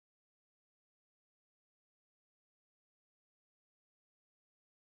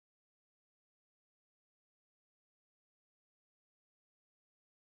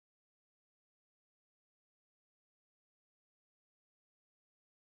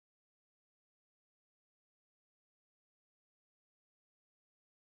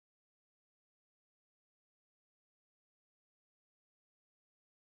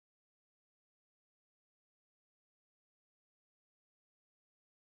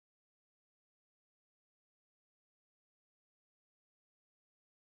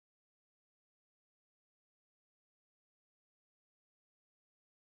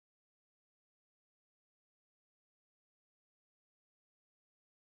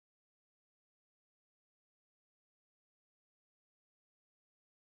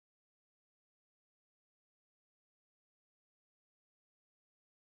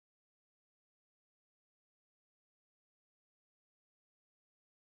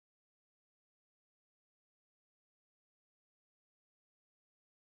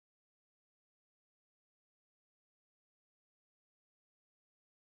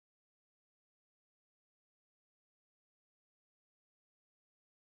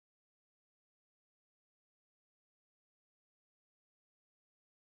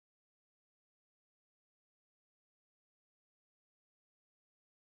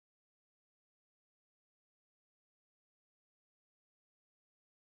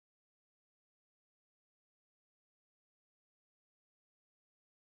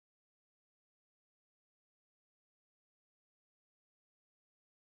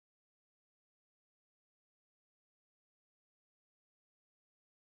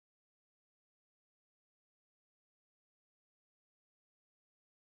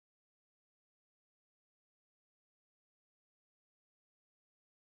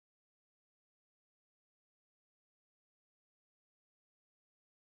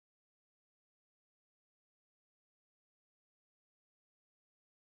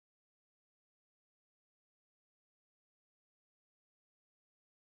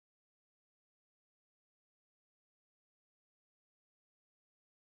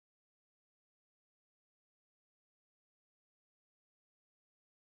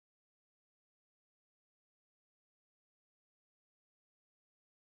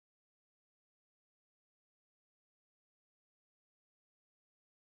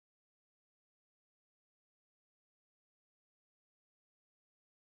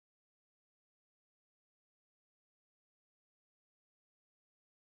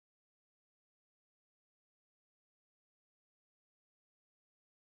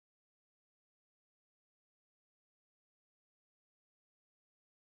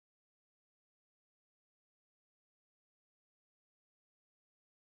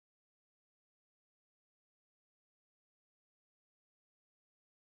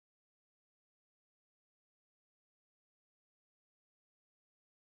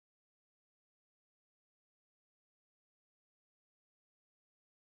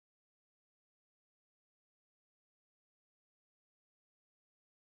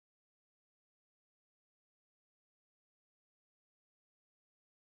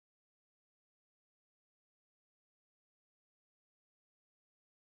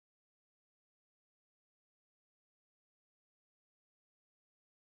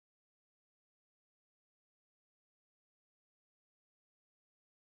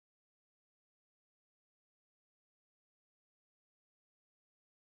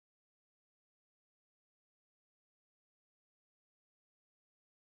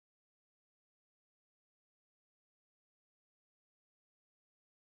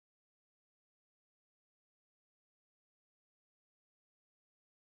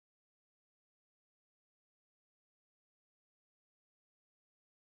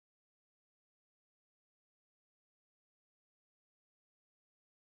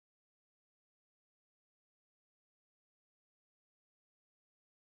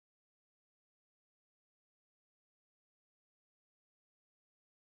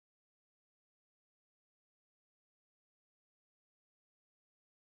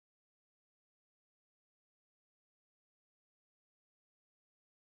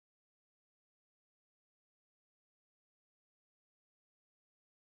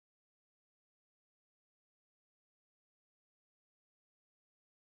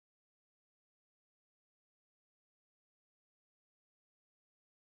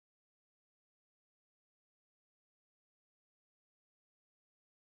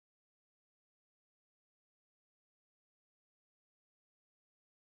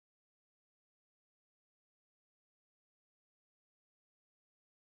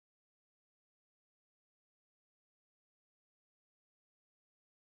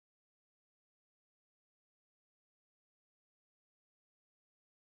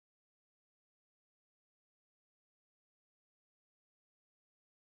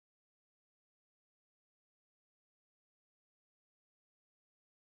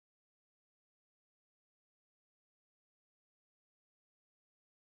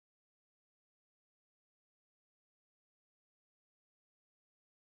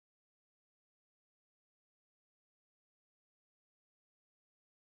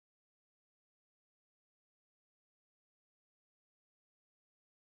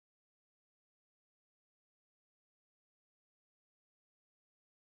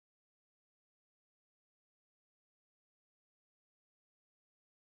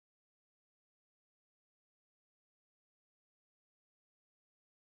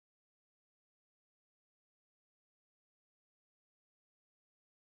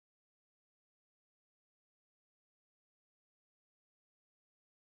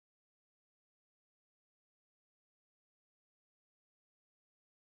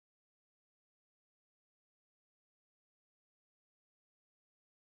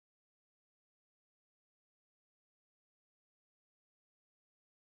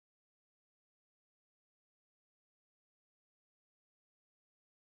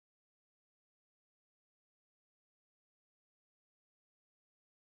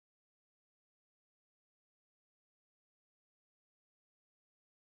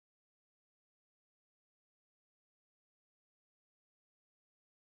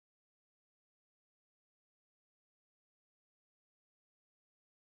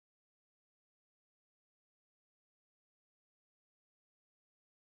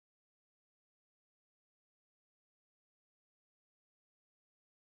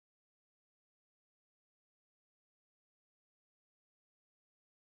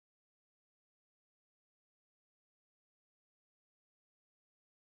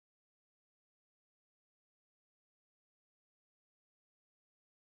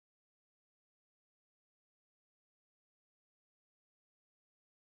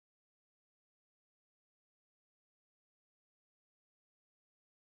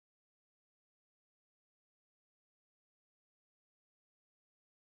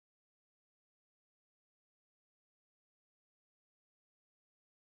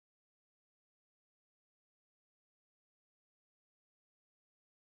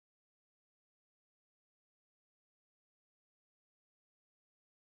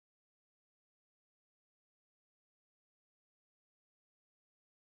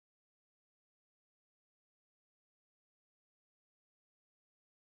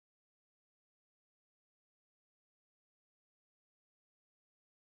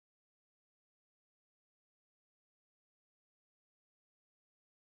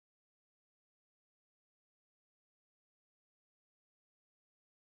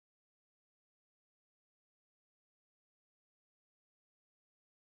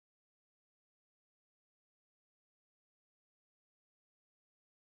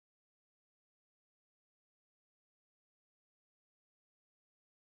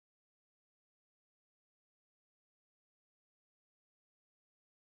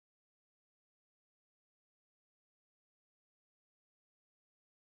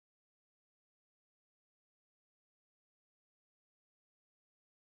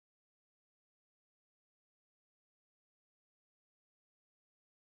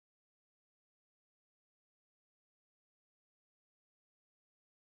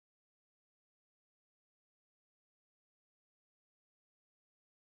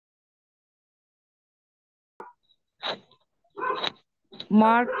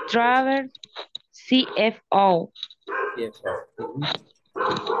 Mark Travers, CFO. Ujú.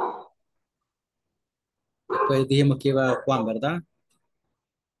 Después dijimos que iba Juan, ¿verdad?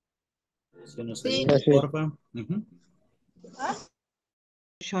 Si nos Sí. ayuda, porfa. Ujú.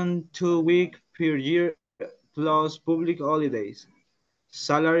 2 weeks per year plus public holidays.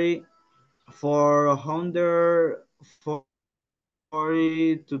 Salary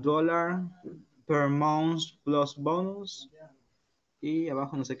 $442 per month plus bonus. Y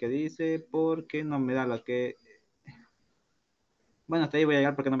abajo no sé qué dice porque no me da la que... Bueno, hasta ahí voy a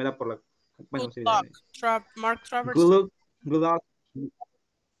llegar porque no me da por la... Bueno, Good sí, luck. Mark Travers, Good luck, good luck.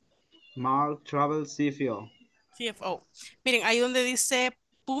 Mark Travel CFO. CFO. Miren, ahí donde dice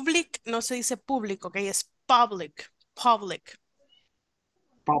public, no se dice público, ok, es public. Public.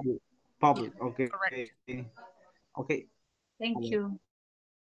 Public, Yeah, public, okay. correct. Okay. Thank you.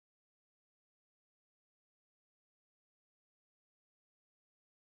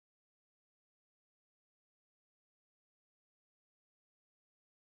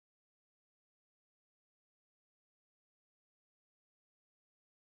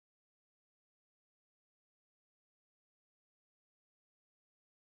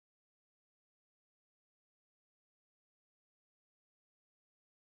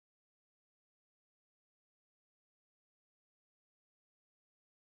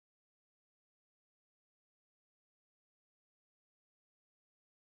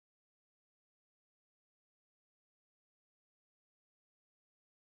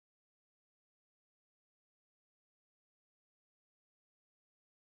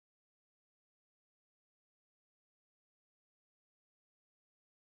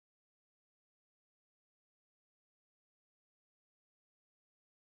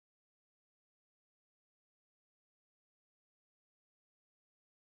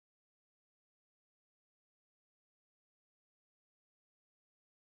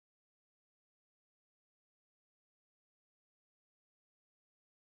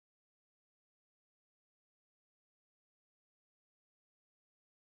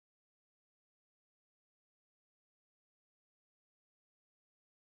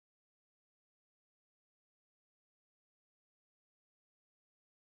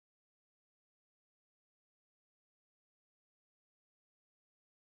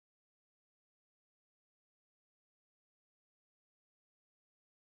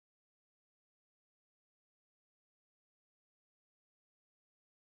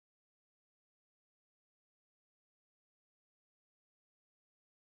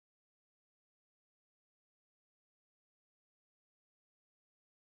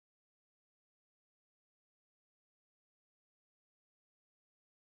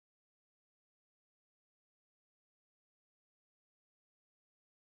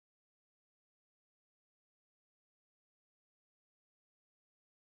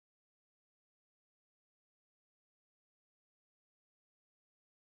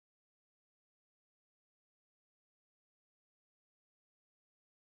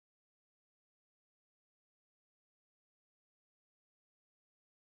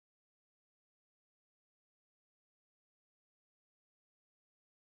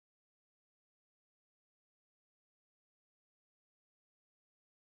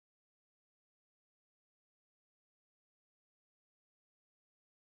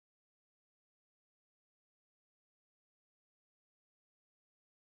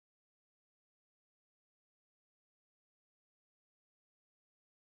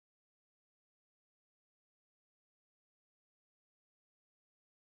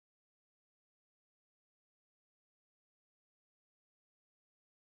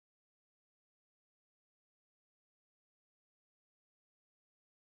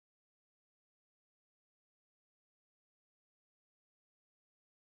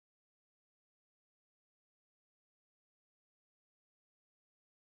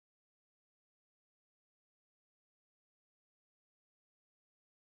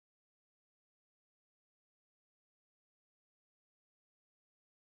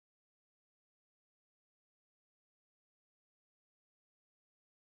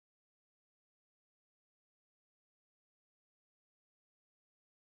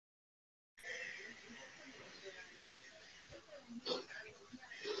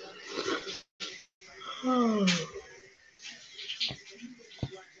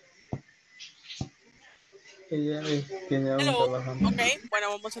 Ella tiene aún Hello. trabajando. Ok, bueno,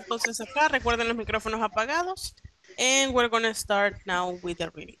 vamos entonces acá. Recuerden los micrófonos apagados. And we're going to start now with the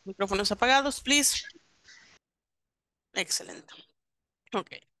reading. Micrófonos apagados, please. Excellent.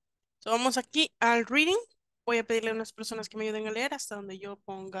 Ok. So vamos aquí al reading. Voy a pedirle a unas personas que me ayuden a leer hasta donde yo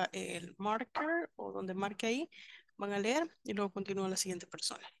ponga el marker o donde marque ahí. Van a leer y luego continúa la siguiente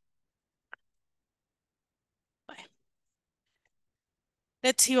persona. Vaya.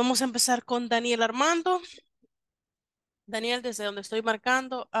 Let's see, vamos a empezar con Daniel Armando. Daniel, desde donde estoy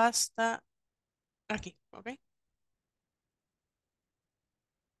marcando hasta aquí, ¿ok?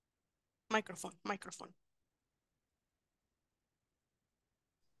 Microphone.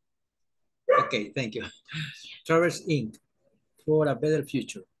 Okay, thank you. Traverse Inc. For a better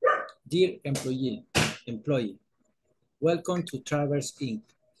future. Dear employee, welcome to Traverse Inc.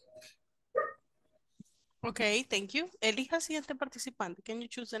 Okay, thank you. Elija siguiente participante. Can you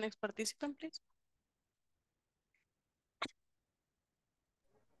choose the next participant, please?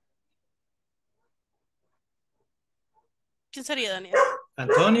 ¿Quién sería, Daniel?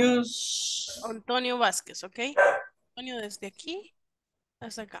 Antonio Vázquez, ¿ok? Antonio, desde aquí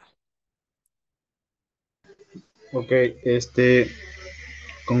hasta acá. Ok,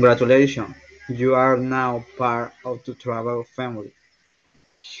 congratulations. You are now part of the travel family.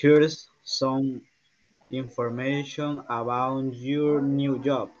 Here's some information about your new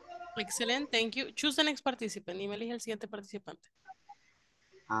job. Excellent, thank you. Choose the next participant y me elige el siguiente participante.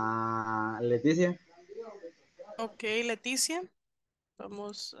 Leticia. Ok, Leticia.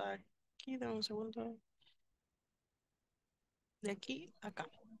 Vamos aquí, dame un segundo. De aquí a acá.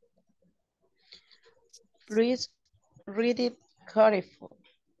 Please read it carefully.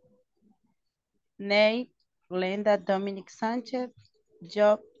 Name, Glenda Dominic Sanchez,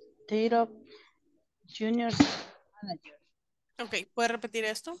 job, title, junior manager. Ok, ¿puede repetir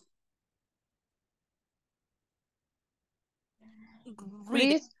esto?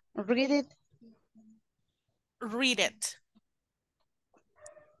 Read it. Please read it. Read it.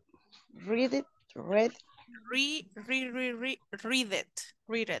 Read it. Read it.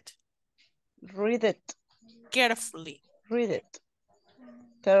 Read it. Read it. Carefully. Read it.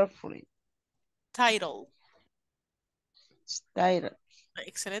 Carefully. Title. Title.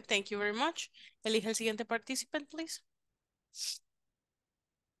 Excellent, thank you very much. Elige el siguiente participant, please.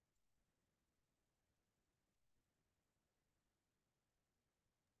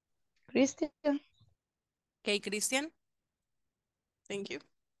 Christian. Okay, Christian. Thank you.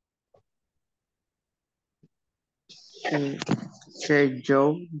 Say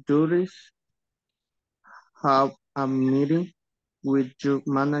Joe Duris have a meeting with your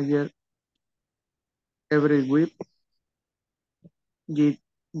manager every week.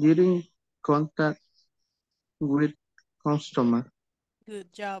 Getting contact with customer.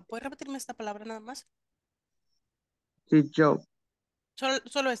 Good job. ¿Puedes repetirme esta palabra nada más? Sí, Joe.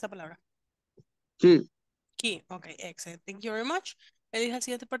 Solo esta palabra. Sí. Key. Okay, excellent. Thank you very much. Elige el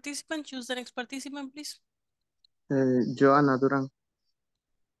siguiente participant. Choose the next participant, please. Joanna Duran.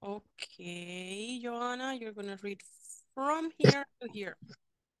 Okay, Joanna, you're going to read from here to here.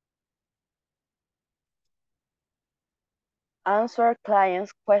 Answer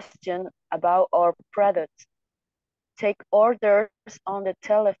clients' questions about our products. Take orders on the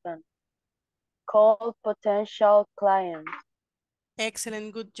telephone. Call potential clients.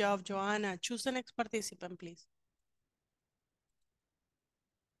 Excellent. Good job, Joanna. Choose the next participant, please.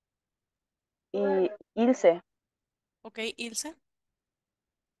 Ilse. Okay, Ilse.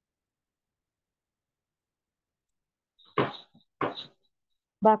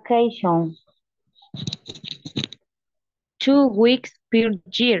 Vacation. 2 weeks per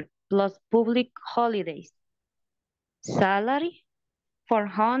year plus public holidays. Salary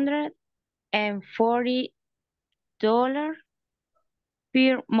 $440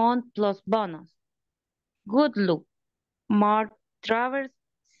 per month plus bonus. Good luck. Mark Travers,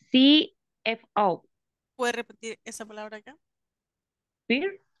 CFO. ¿Puede repetir esa palabra acá?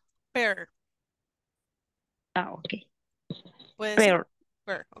 Per. Per. Ok. ¿Puede Per. decir?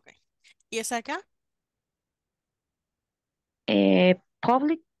 Per, ok. ¿Y esa acá?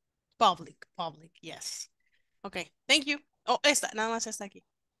 Public. Public, yes. Ok, thank you. Oh, esta, nada más está aquí.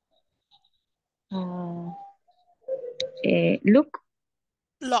 Look.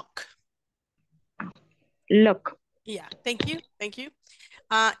 Lock. Look. Yeah, thank you.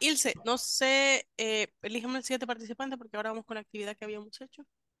 Ilse, no sé, elíjame el siguiente participante porque ahora vamos con la actividad que habíamos hecho.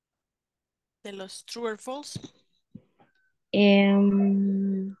 De los true or false.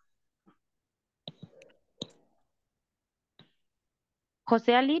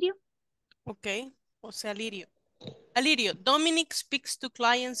 José Alirio. Ok, José Alirio. Alirio, Dominic speaks to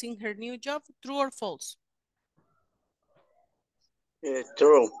clients in her new job. True or false?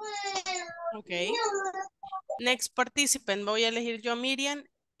 True. Ok. Next participant, voy a elegir yo a Miriam.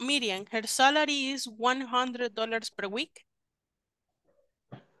 Miriam, her salary is $100 per week.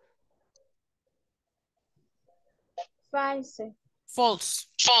 False. False.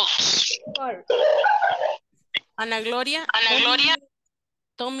 False. Ana Gloria.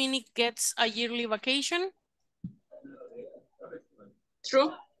 Dominic gets a yearly vacation.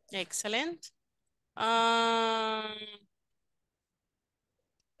 True. Excellent.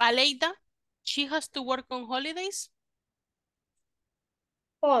 Aleida, she has to work on holidays.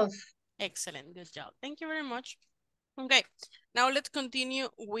 False. Excellent, good job. Thank you very much. Okay, now let's continue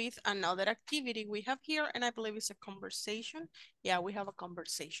with another activity we have here, and I believe it's a conversation. Yeah, we have a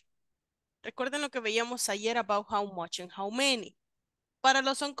conversation. Recuerden lo que veíamos ayer about how much and how many. Para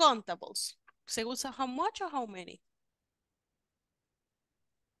los uncountables, ¿se usa how much or how many?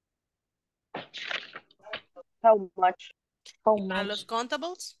 How much? How Para los much?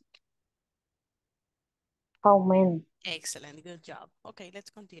 countables? How many? Excellent, good job. Okay, let's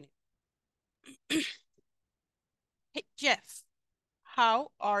continue. Hey, Jeff,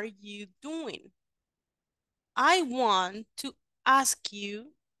 how are you doing? I want to ask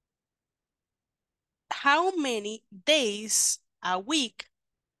you how many days a week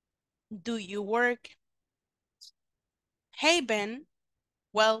do you work? Hey, Ben,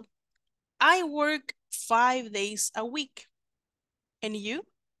 well, I work 5 days a week. And you?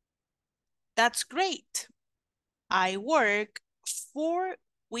 That's great. I work 4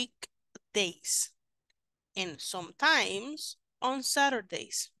 weekdays and sometimes on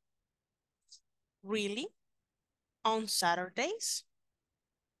Saturdays. Really? On Saturdays?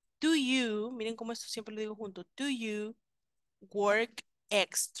 Do you, miren cómo esto siempre lo digo junto, do you work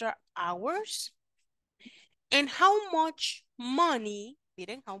extra hours? And how much money,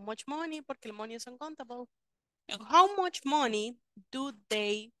 miren, how much money, porque el money is uncountable. And how much money do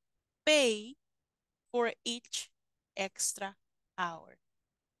they pay for each extra hour?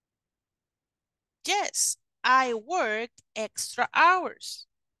 Yes, I work extra hours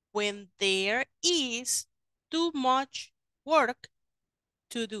when there is too much work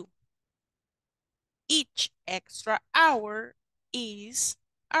to do. Each extra hour is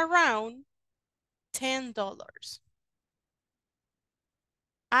around $10.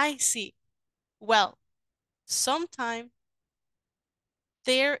 I see. Well, sometimes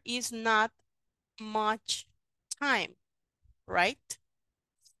there is not much time, right?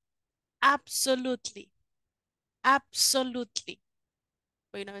 Absolutely. Absolutely.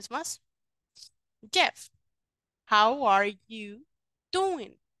 Voy una vez más. Jeff, how are you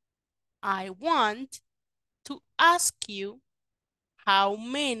doing? I want to ask you how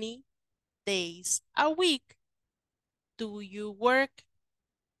many days a week do you work?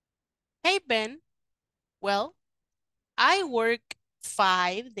 Hey, Ben. Well, I work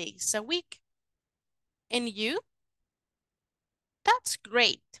 5 days a week. And you? That's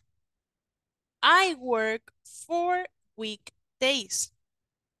great. I work 4 weekdays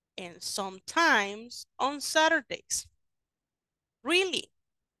and sometimes on Saturdays. Really?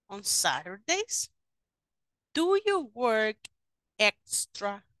 On Saturdays? Do you work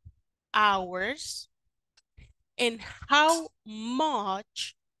extra hours? And how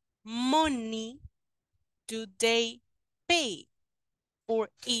much money do they pay for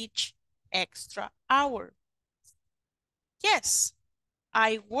each extra hour? Yes,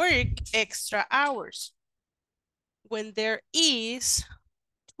 I work extra hours when there is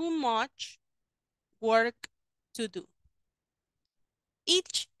too much work to do.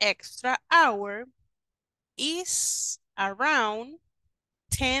 Each extra hour is around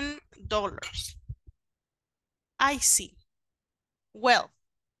 $10. I see. Well,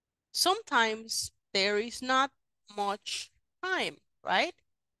 sometimes there is not much time, right?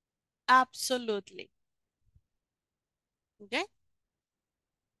 Absolutely. Okay.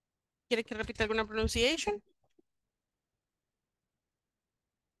 ¿Quiere que repita alguna pronunciation?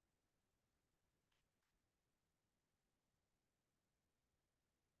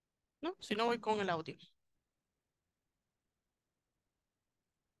 No, si no voy con el audio.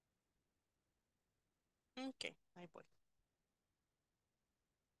 Ok, ahí voy.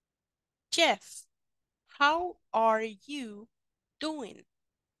 Jeff, how are you doing?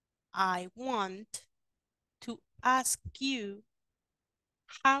 I want to ask you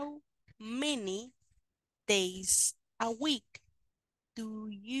how many days a week do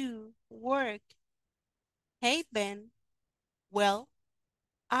you work? Hey, Ben. Well,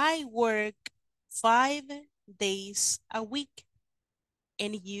 I work 5 days a week.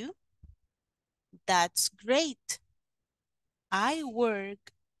 And you? That's great. I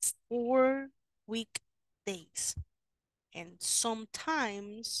work 4 weekdays and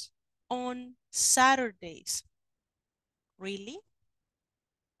sometimes on Saturdays. Really?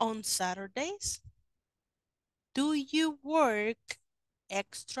 On Saturdays? Do you work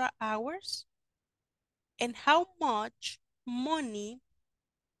extra hours? And how much money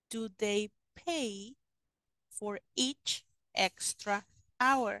do they pay for each extra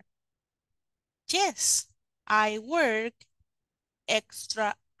hour. Yes, I work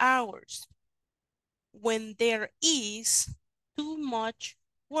extra hours when there is too much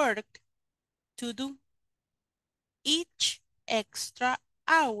work to do. Each extra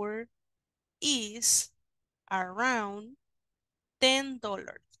hour is around $10.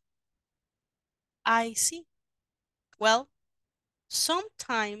 I see. Well,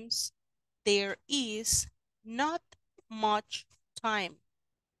 sometimes there is not much time,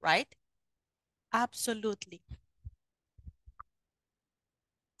 right? Absolutely.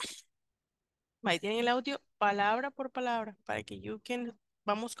 Ahí tienen el audio palabra por palabra para que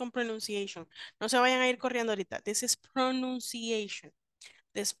vamos con pronunciation. No se vayan a ir corriendo ahorita. This is pronunciation.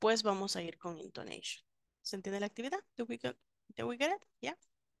 Después vamos a ir con intonation. ¿Se entiende la actividad? Did we get it? Yeah.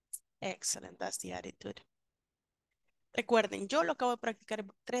 Excellent. That's the attitude. Recuerden, yo lo acabo de practicar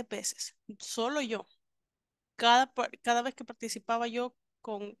 3 veces. Solo yo. Cada vez que participaba yo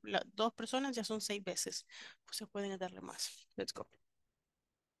con las 2 personas ya son 6 veces. Pues se pueden darle más. Let's go.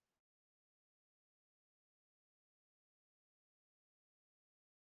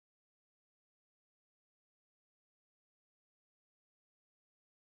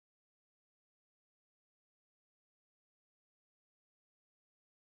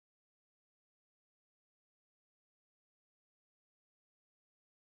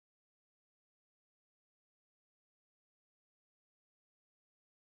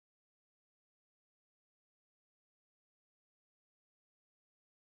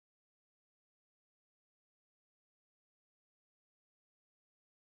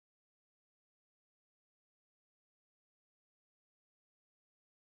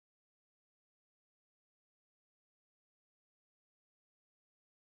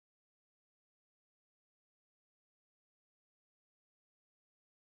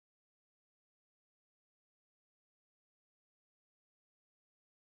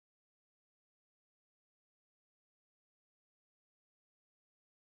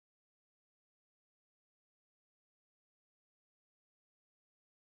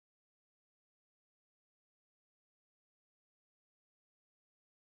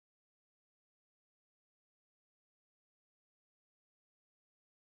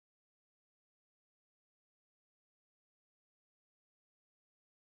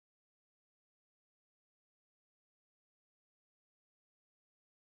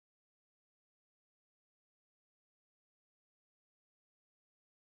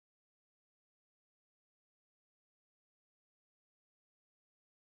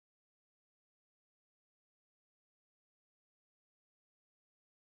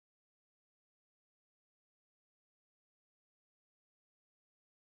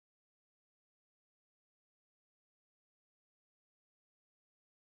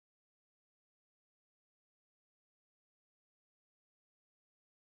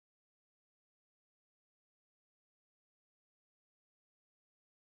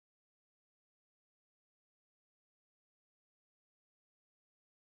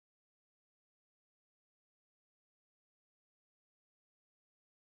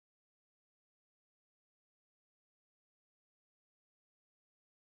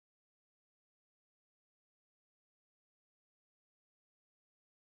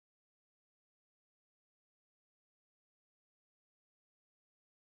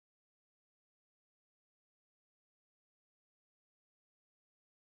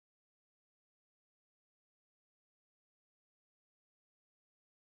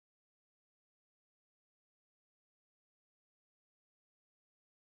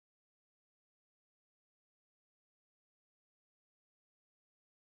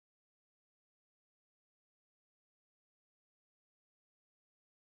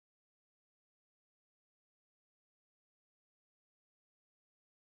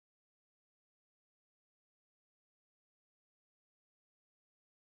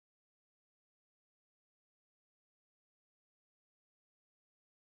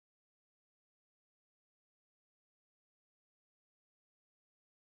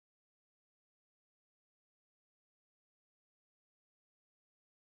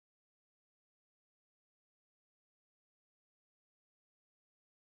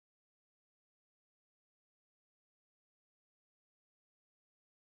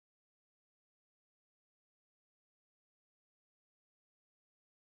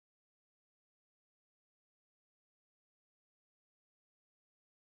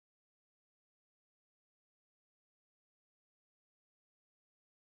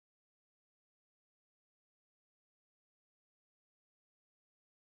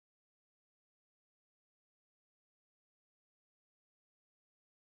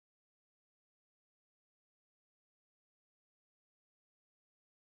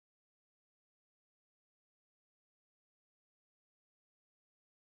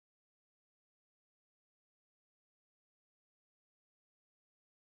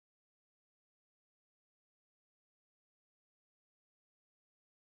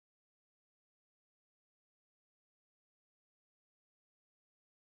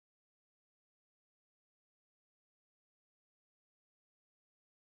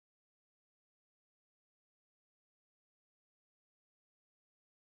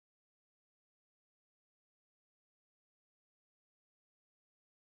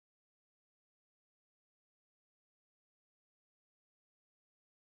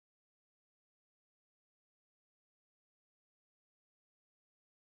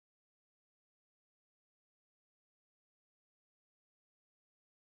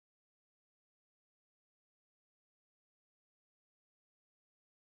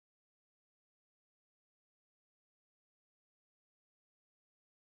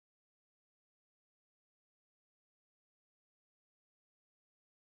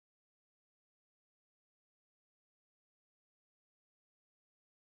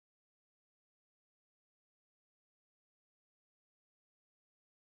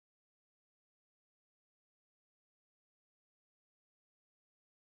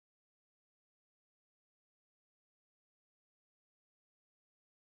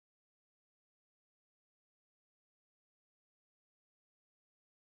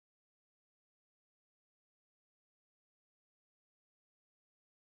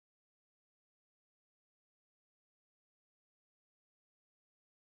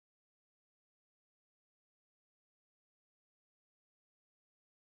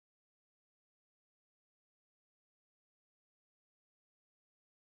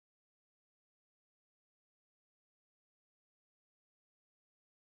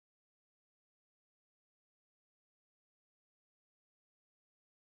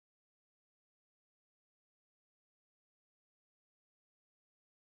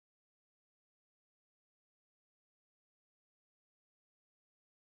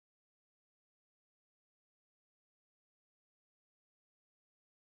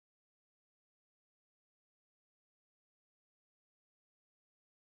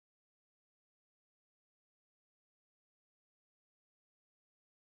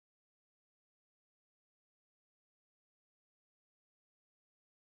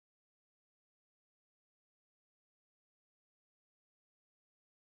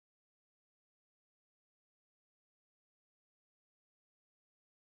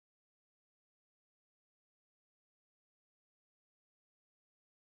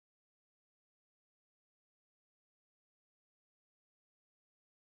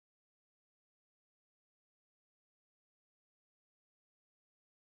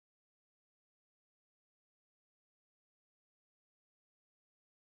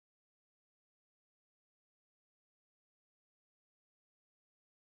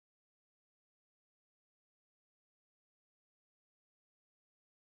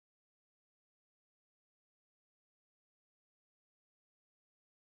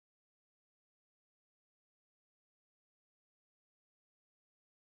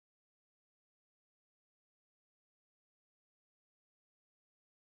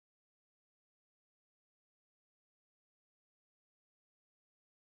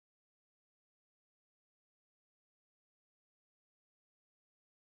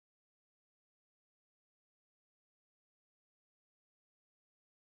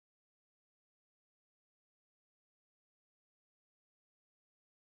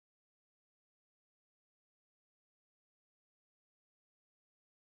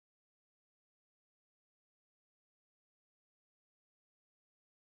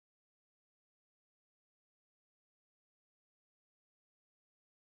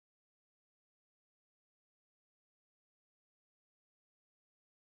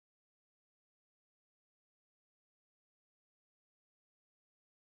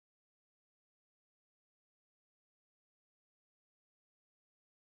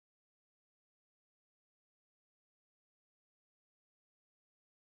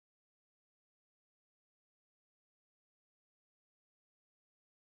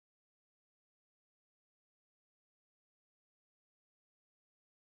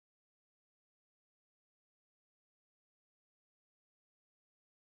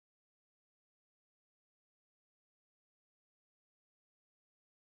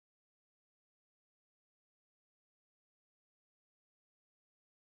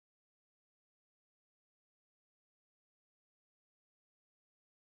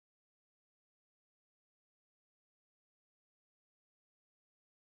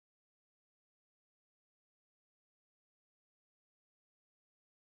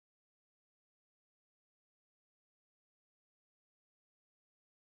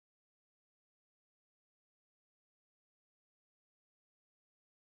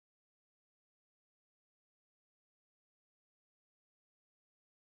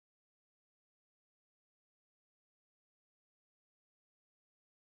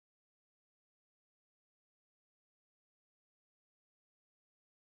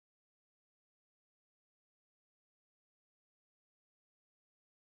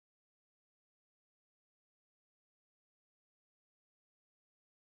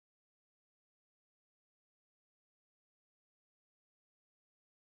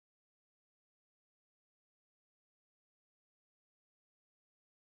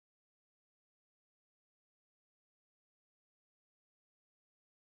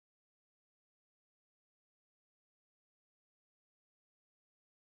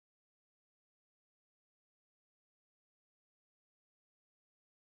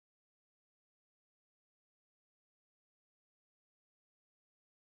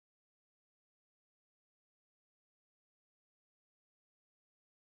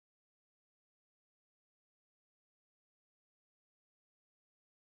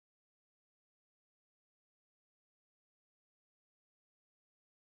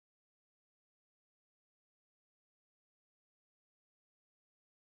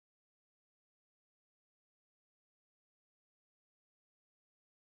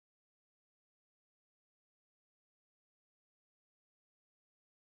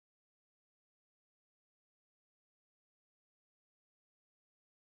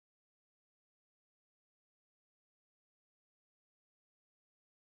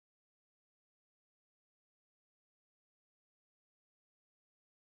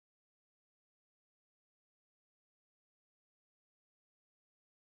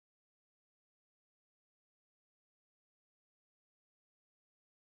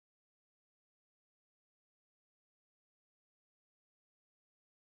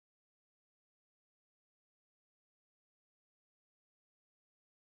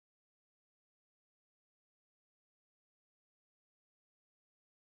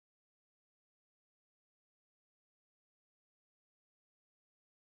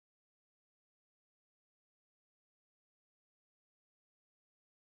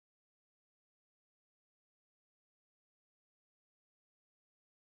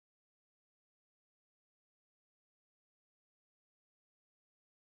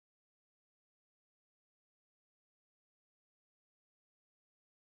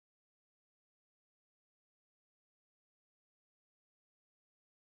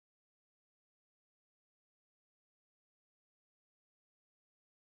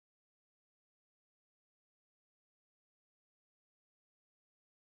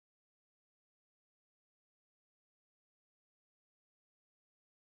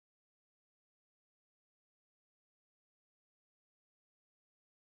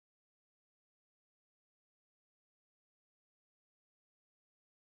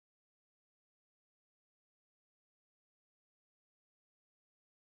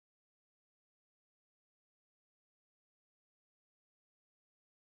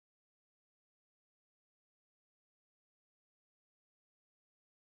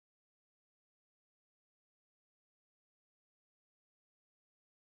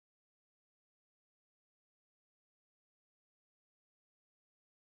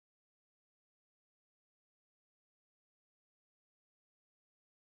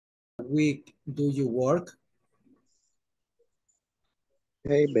 week do you work?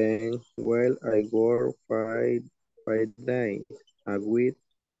 Hey Ben, well, I work five days a week,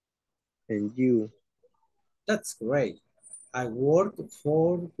 and you? That's great. I work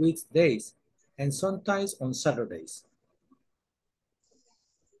 4 weekdays and sometimes on Saturdays.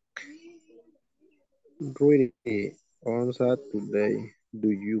 Really, on Saturday, do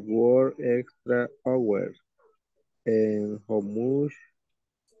you work extra hours? And how much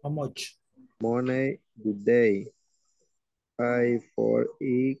How much? money do they pay for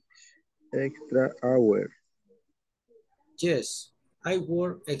each extra hour? Yes, I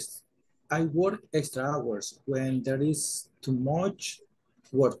work extra hours when there is too much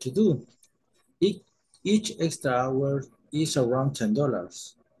work to do. Each, each extra hour is around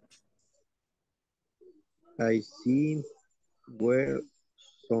 $10. I see. Well,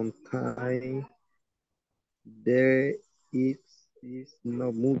 sometimes there is, is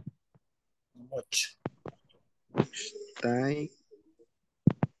not Much. much time.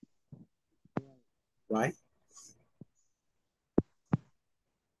 Right?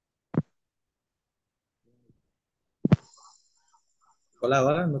 Hola,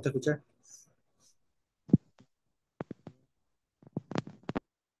 hola, no te escuché.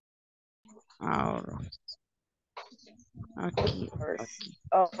 Ahora, aquí, Hours. aquí.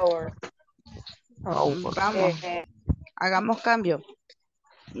 Hours. Ahora. Vamos, hagamos cambio.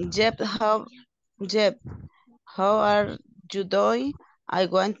 Jeb, how are you doing? I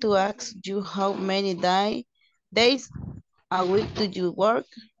want to ask you how many days a week do you work?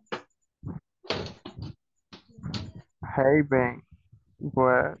 Hey Ben,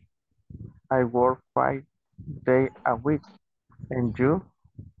 well, I work 5 days a week, and you?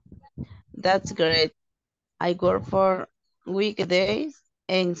 That's great. I work for weekdays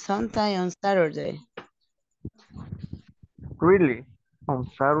and sometimes on Saturday. Really? On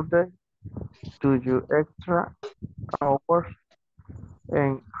Saturday, do you extra hours,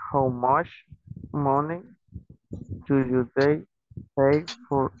 and how much money do you they pay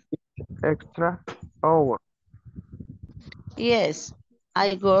for each extra hour? Yes,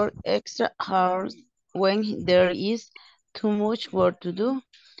 I work extra hours when there is too much work to do.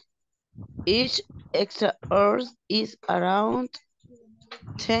 Each extra hour is around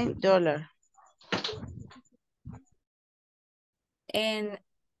 $10. And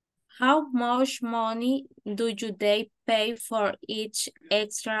how much money do you they pay for each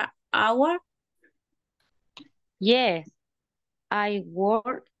extra hour? Yes, I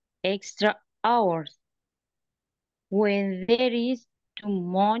work extra hours when there is too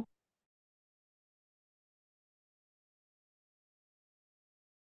much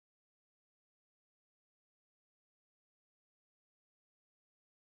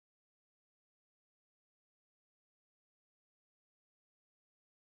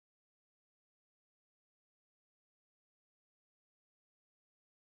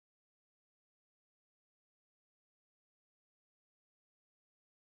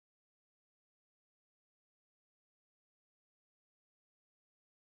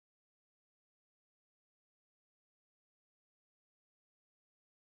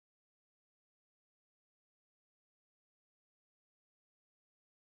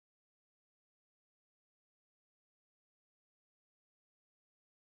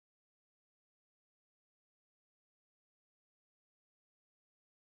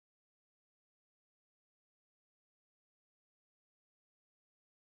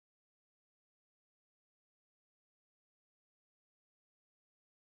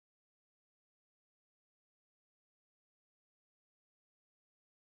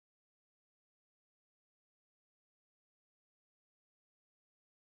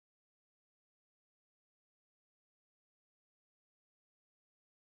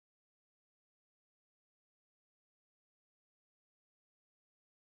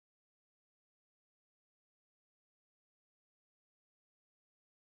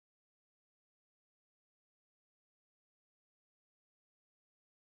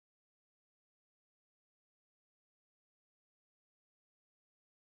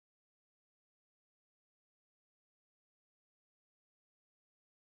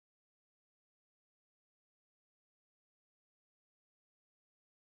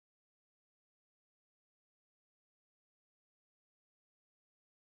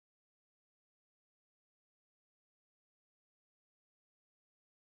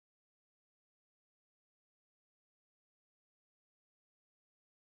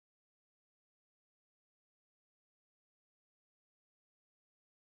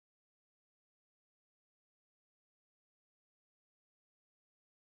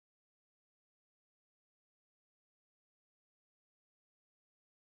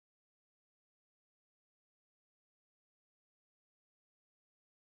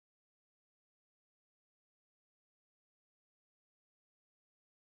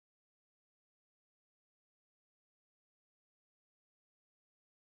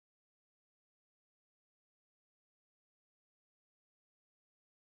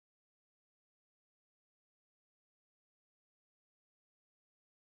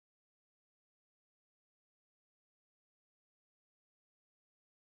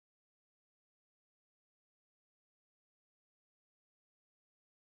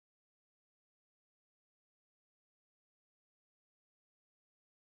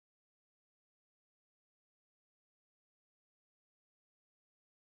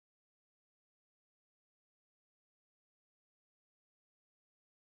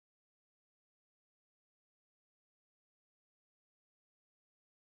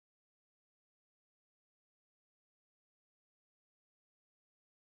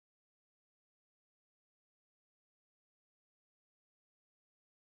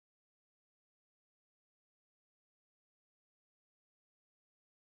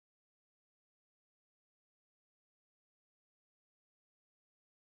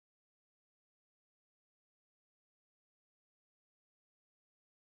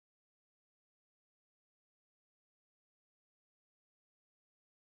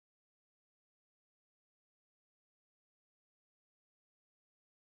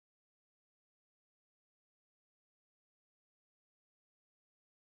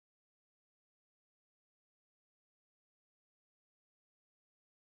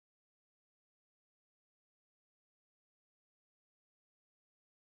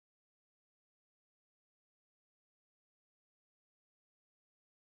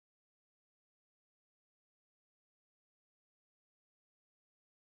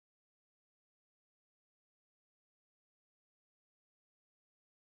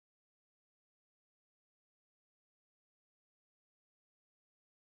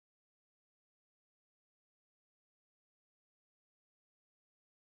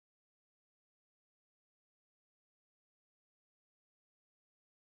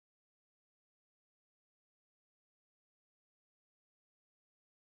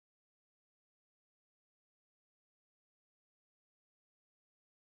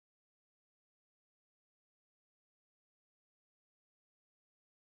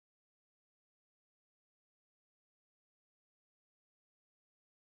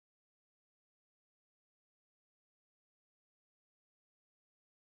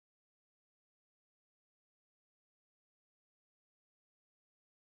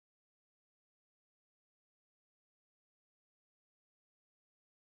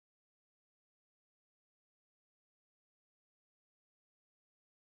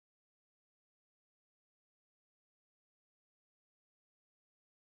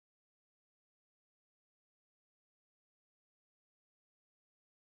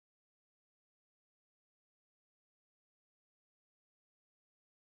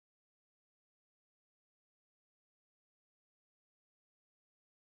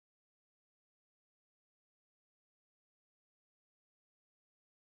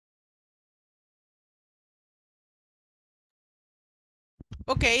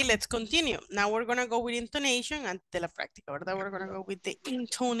Okay, let's continue. Now we're gonna go with intonation ante la práctica, ¿verdad? We're gonna go with the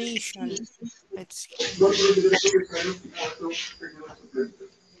intonation. Let's see. Lo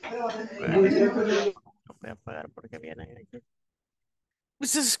voy a apagar porque vienen aquí.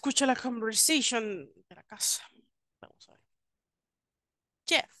 Usted escucha la conversation de la casa. Vamos a ver.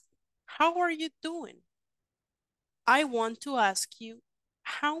 Jeff, how are you doing? I want to ask you,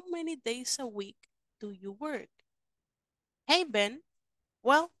 how many days a week do you work? Hey, Ben.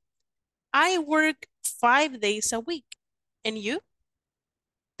 Well, I work 5 days a week. And you?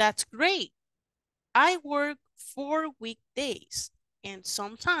 That's great. I work 4 weekdays and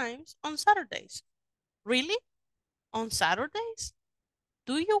sometimes on Saturdays. Really? On Saturdays?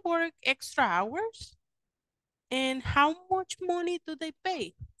 Do you work extra hours? And how much money do they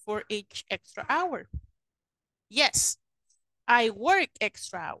pay for each extra hour? Yes, I work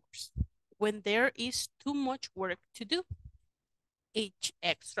extra hours when there is too much work to do. Each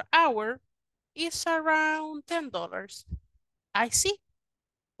extra hour is around $10. I see.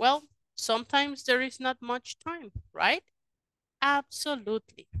 Well, sometimes there is not much time, right?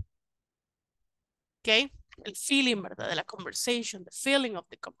 Absolutely. Okay, el feeling, ¿verdad? De la conversation, the feeling of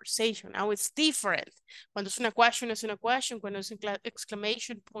the conversation. Now it's different. Cuando es una question. Cuando es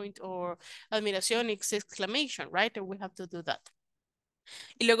exclamation point or admiración, it's exclamation, right? And we have to do that.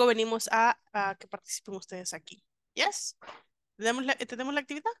 Y luego venimos a que participen ustedes aquí. Yes? ¿Entendemos la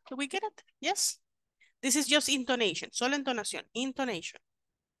actividad? Do we get it? Yes? This is just intonation, solo entonación, intonation.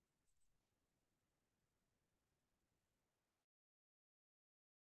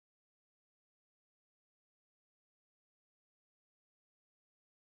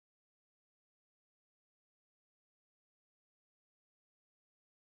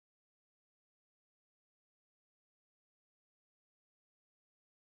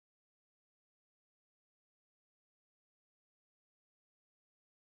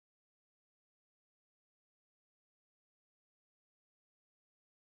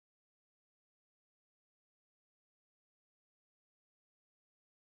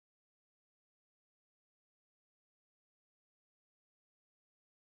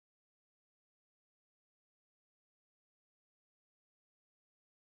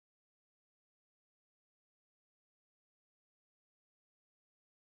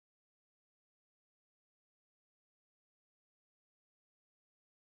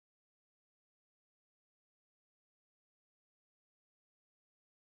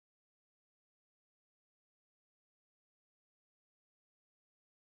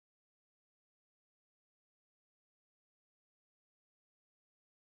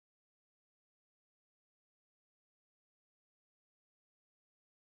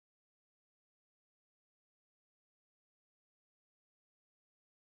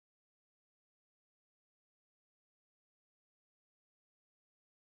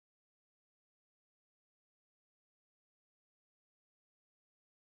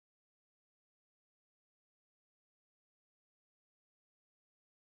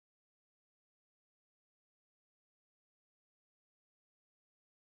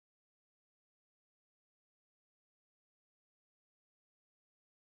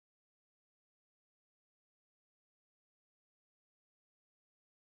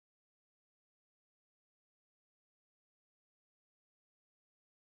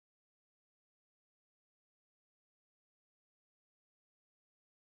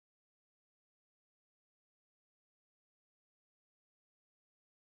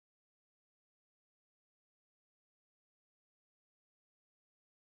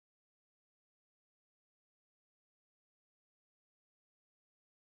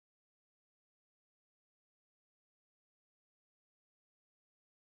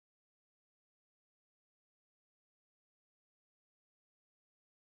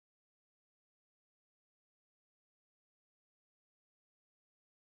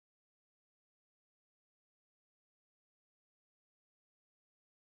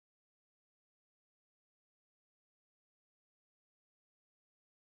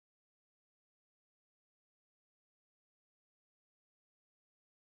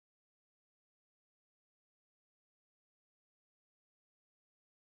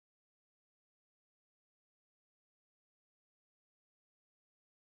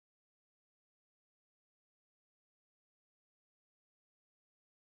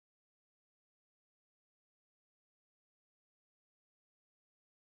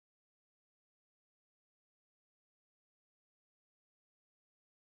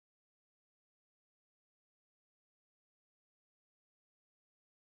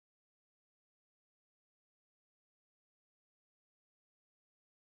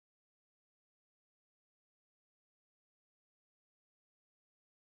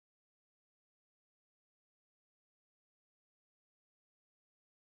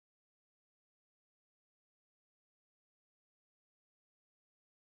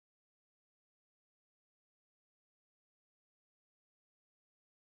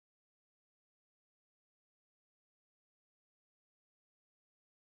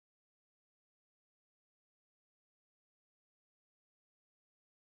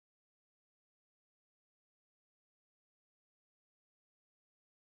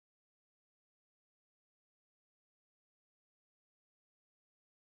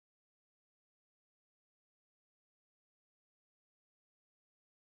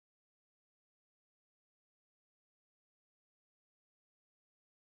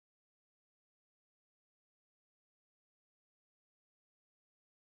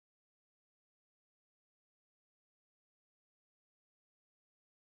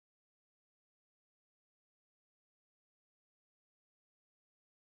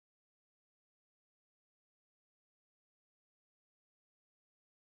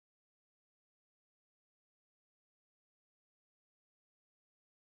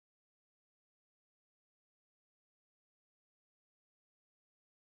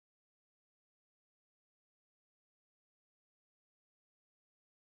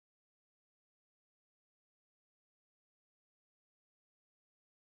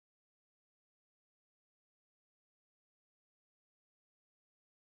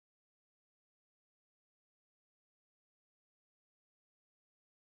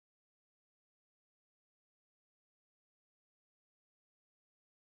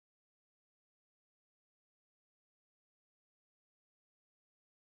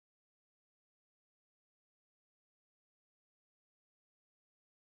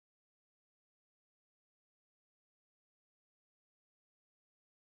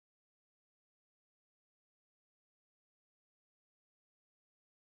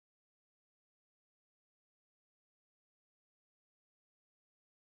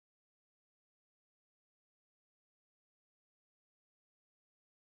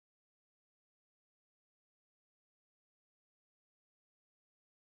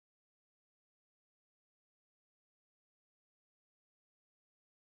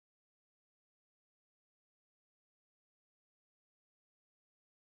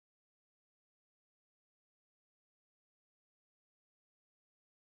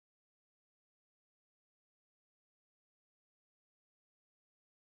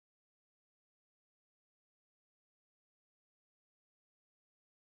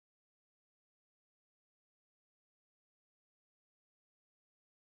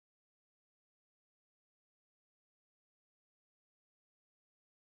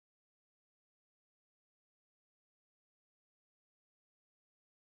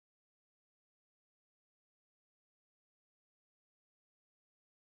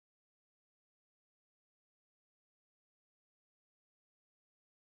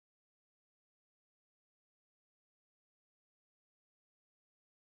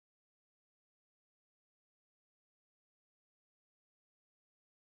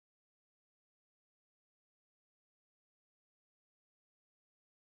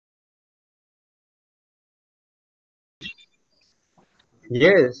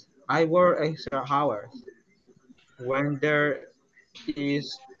 Yes, I work extra hours when there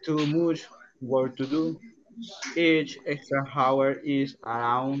is too much work to do. Each extra hour is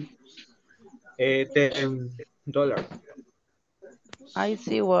around $10. I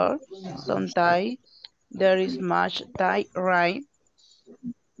see work. Sometimes there is much time, right?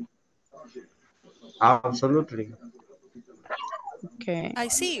 Absolutely. Okay, I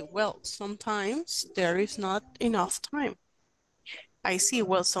see. Well, sometimes there is not enough time. I see.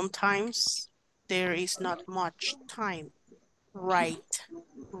 Well, sometimes there is not much time. Right.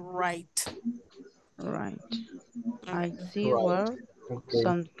 Right. right. I Okay. see Right. work. Okay.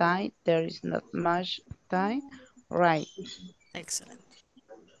 Sometimes there is not much time, right? Excellent.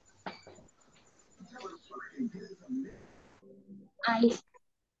 I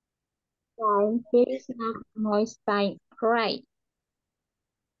time there is not much time. Right.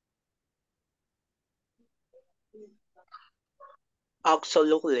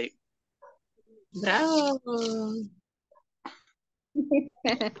 Absolutely. Bravo.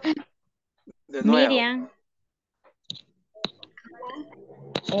 De nuevo. Miriam,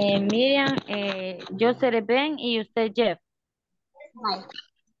 Miriam, yo seré Ben y usted Jeff. Right.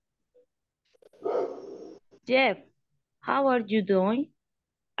 Jeff, how are you doing?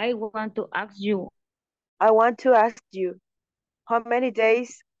 I want to ask you. I want to ask you, how many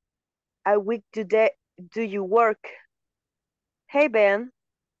days a week do you work? Hey Ben,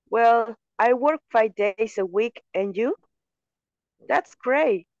 well, I work 5 days a week and you? That's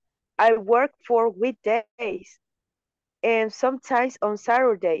great. I work 4 weekdays and sometimes on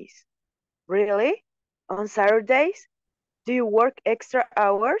Saturdays. Really? On Saturdays? Do you work extra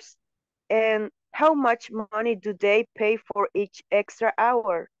hours? And how much money do they pay for each extra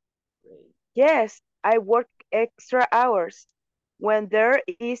hour? Yes, I work extra hours when there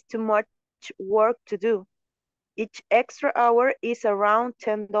is too much work to do. Each extra hour is around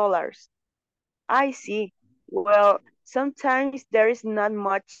 $10. I see. Well, sometimes there is not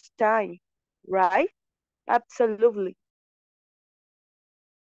much time, right? Absolutely.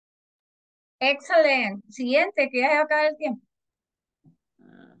 Excelente. Siguiente, que ya se va a acabar el tiempo.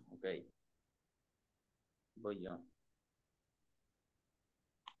 Ok, voy yo.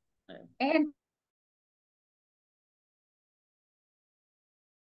 En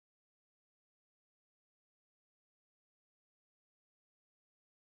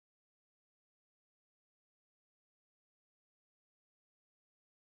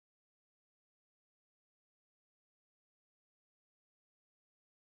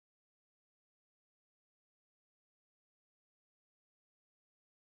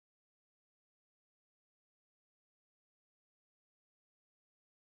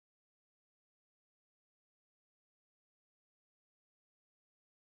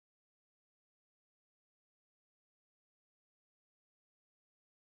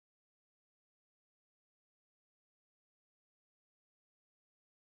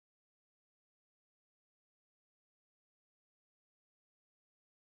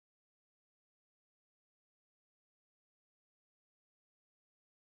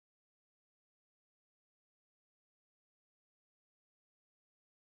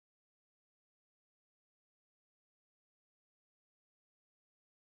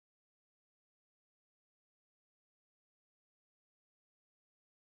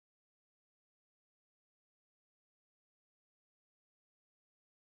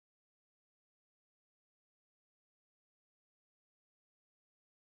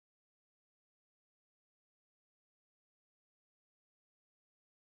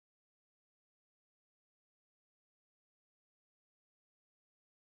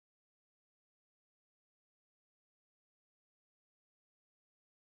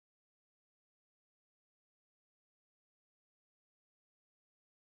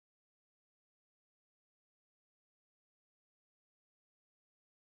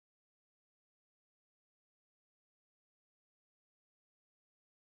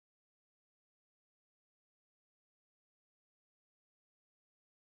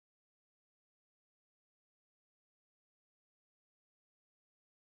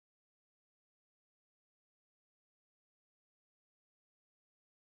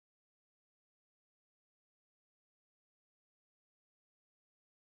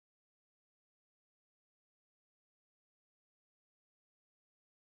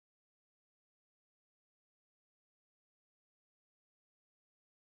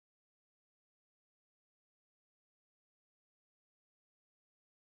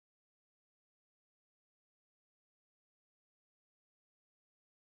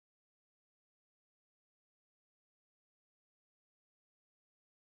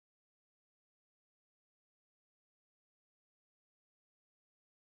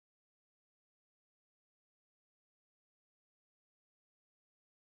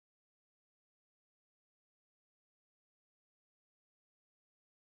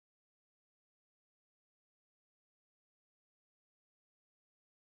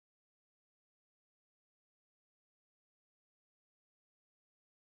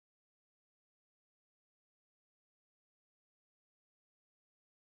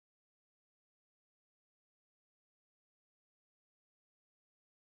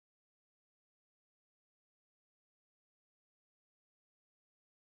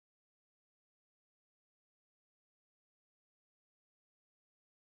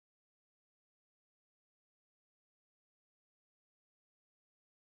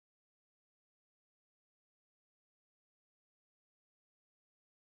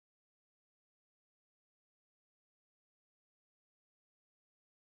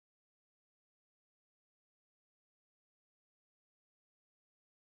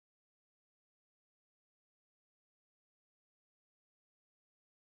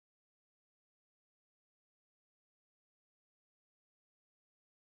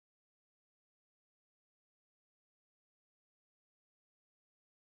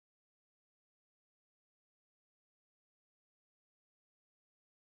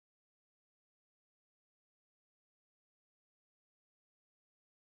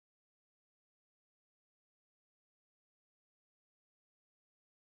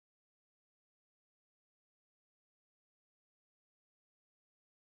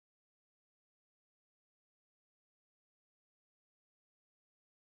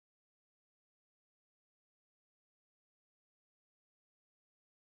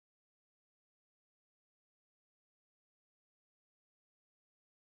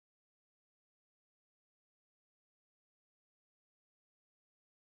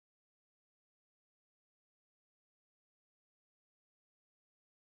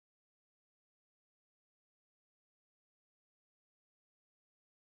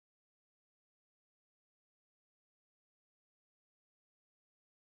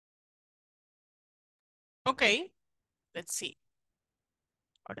Okay, let's see.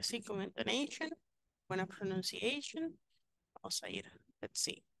 Ahora sí, con intonation, buena pronunciation. Vamos a ir, let's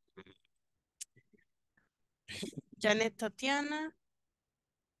see. Janet Tatiana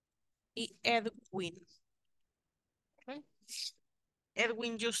y Edwin. Okay.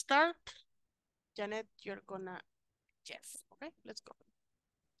 Edwin, you start. Janet, you're gonna Jeff. Okay, let's go.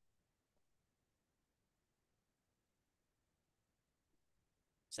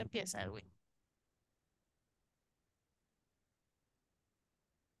 Se empieza, Edwin.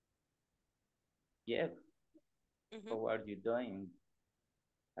 Jeff, how are you doing?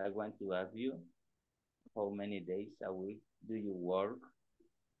 I want to ask you, how many days a week do you work?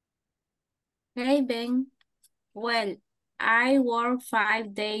 Hey, Ben. Well, I work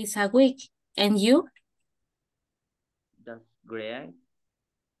 5 days a week. And you? That's great.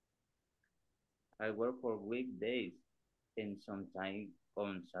 I work for weekdays and sometimes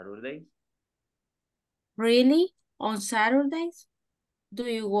on Saturdays. Really? On Saturdays? Do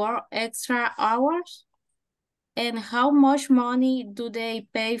you work extra hours? And how much money do they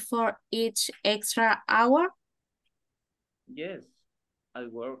pay for each extra hour? Yes, I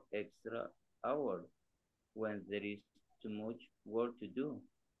work extra hours when there is too much work to do.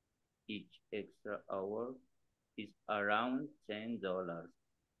 Each extra hour is around $10.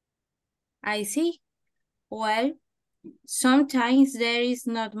 I see. Well, sometimes there is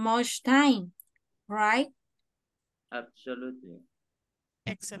not much time, right? Absolutely.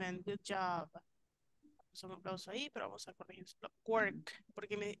 Excellent, good job. Un aplauso ahí, pero vamos a corregir. Work,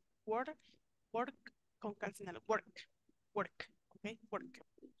 porque me work con K al final. Work, okay, work.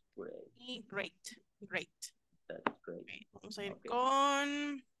 Great. Y great. That's great. Okay, vamos a ir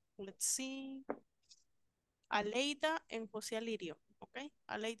con, let's see, Aleida en José Alirio, okay?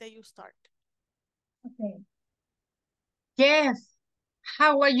 Aleida, you start. Okay. Yes.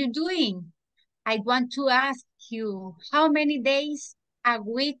 How are you doing? I want to ask you, how many days a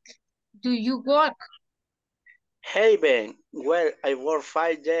week do you work? Hey Ben, well, I work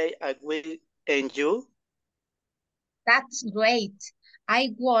 5 days a week, and you? That's great.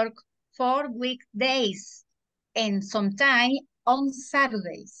 I work 4 weekdays and sometimes on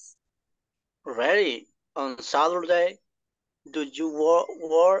Saturdays. Ready? On Saturday, do you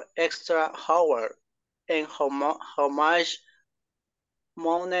work extra hour? And how much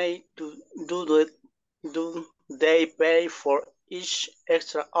money do they pay for each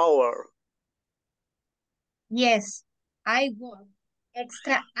extra hour? Yes, I work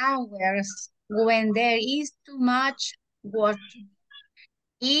extra hours when there is too much work.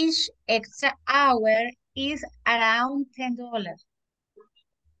 Each extra hour is around $10.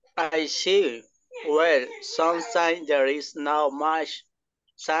 I see. Well, sometimes there is not much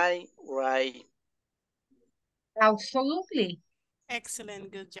time, right? Absolutely.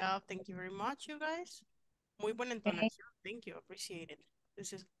 Excellent, good job. Thank you very much, you guys. Muy buena entonación. Thank you, appreciate it.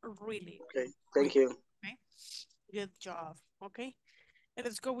 This is really, Okay, thank you. okay. Good job, okay. And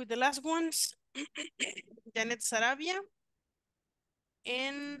let's go with the last ones. Janet Sarabia.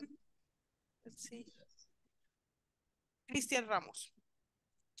 And, let's see, Cristian Ramos.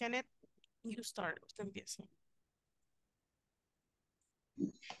 Janet, you start. Usted empieza.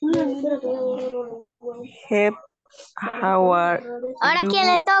 Jeff, how are Ahora you? quién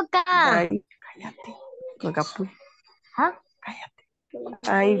le toca. Ay, cállate. Cagapu. Cállate.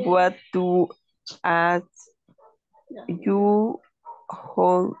 I want to ask you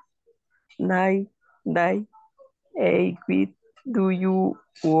whole night a week do you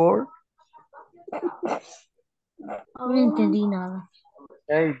work? No entendí nada.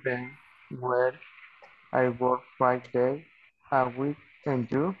 Hey Ben, well, I work 5 days a week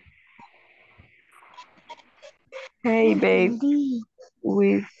and you? Hey babe,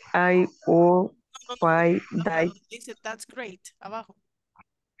 with I work 5 days. Dice, that's great. Abajo.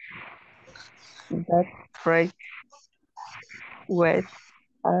 That's right. With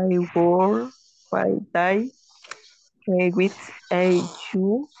I work 5 days with a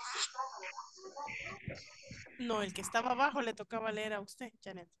you. No, el que estaba abajo le tocaba leer a usted,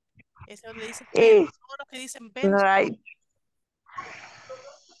 Janet. Ese donde dice Ben. Todos los que dicen Ben. Right.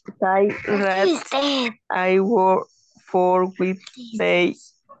 Right. I work 4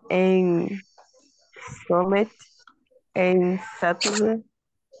 weekdays and summit and Saturday.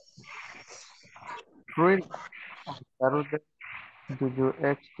 Really? On Saturday, do you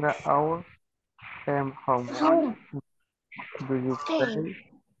extra hours? And how much do you pay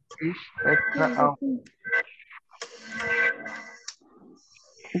each extra hour?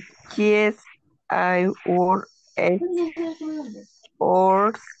 Yes, I work 8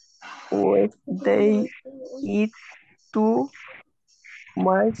 hours weekday. It's too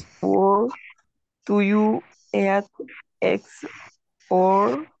much work Do you add eggs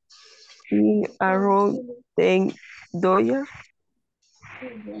or in around $10?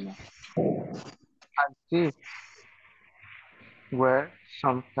 I see. Well,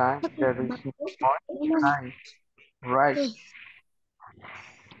 sometimes there is not much time, right?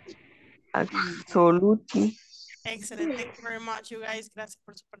 Absolutely. Excellent. Thank you very much, you guys. Gracias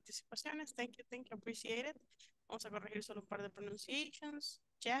por sus participaciones. Thank you, appreciate it. Vamos a corregir solo un par de pronunciations.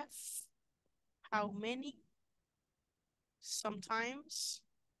 Jeff, how many? Sometimes.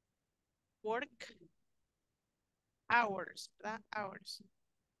 Work. Hours, ¿verdad? Hours.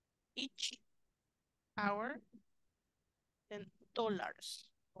 Each hour. And dollars.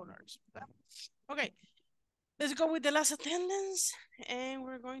 Dollars, ¿verdad? Okay. Let's go with the last attendance. And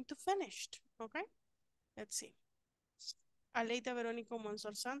we're going to finish. Okay. Let's see. Aleida Verónica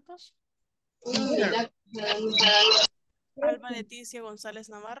Monzor Santos. Alba Leticia González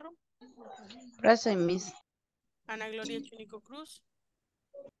Navarro. Present, Miss. Ana Gloria Chunico Cruz.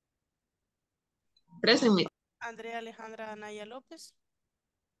 Present, Miss. Andrea Alejandra Anaya López.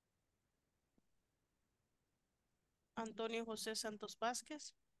 Antonio José Santos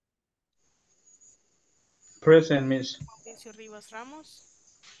Vázquez. Present, Miss. Mauricio Rivas Ramos.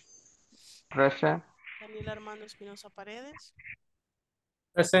 Present. Daniel Armando Espinosa Paredes.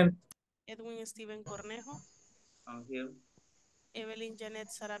 Present. Edwin Steven Cornejo. I'm here. Evelyn Janet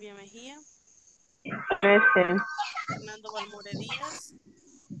Sarabia Mejía. Present. Fernando Balmore Díaz.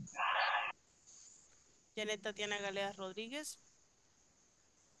 Janet Tatiana Galeas Rodríguez.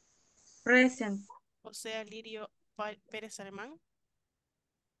 Present. José Alirio Pérez Alemán.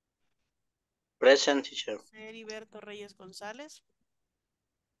 Present, teacher. José Heriberto Reyes González.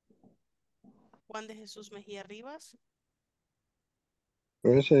 Juan de Jesús Mejía Rivas.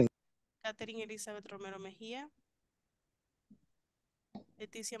 Present. Catherine Elizabeth Romero Mejía.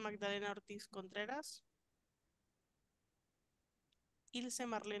 Leticia Magdalena Ortiz Contreras. Ilse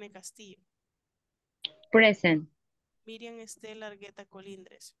Marlene Castillo. Present. Miriam Estela Argueta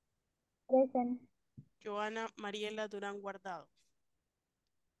Colindres. Present. Joana Mariela Durán Guardado.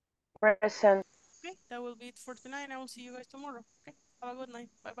 Present. Okay, that will be it for tonight. I will see you guys tomorrow. Okay, have a good night.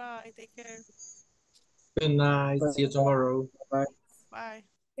 Bye bye. Take care. Good night. See you tomorrow. Bye. Bye.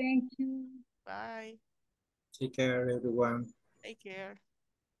 Thank you. Bye. Take care, everyone. Take care.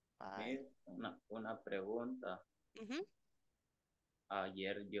 Bye. Una pregunta.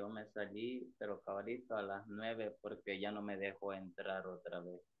 Ayer yo me salí, pero cabalito a las 9 porque ya no me dejó entrar otra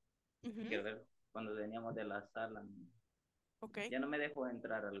vez. Quiero ver cuando teníamos de la sala. Okay. Ya no me dejó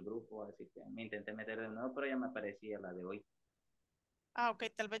entrar al grupo, así que me intenté meter de nuevo, pero ya me aparecía la de hoy. Ah, ok,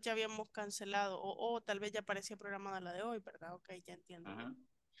 tal vez ya habíamos cancelado o tal vez ya aparecía programada la de hoy, ¿verdad? Ok, ya entiendo.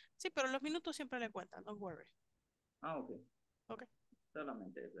 Sí, pero los minutos siempre le cuentan, don't worry. Ah, ok. Ok.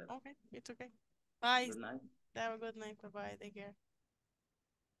 Solamente eso. Ok, it's okay. Bye. Good night. Have a good night. Bye bye. Take care.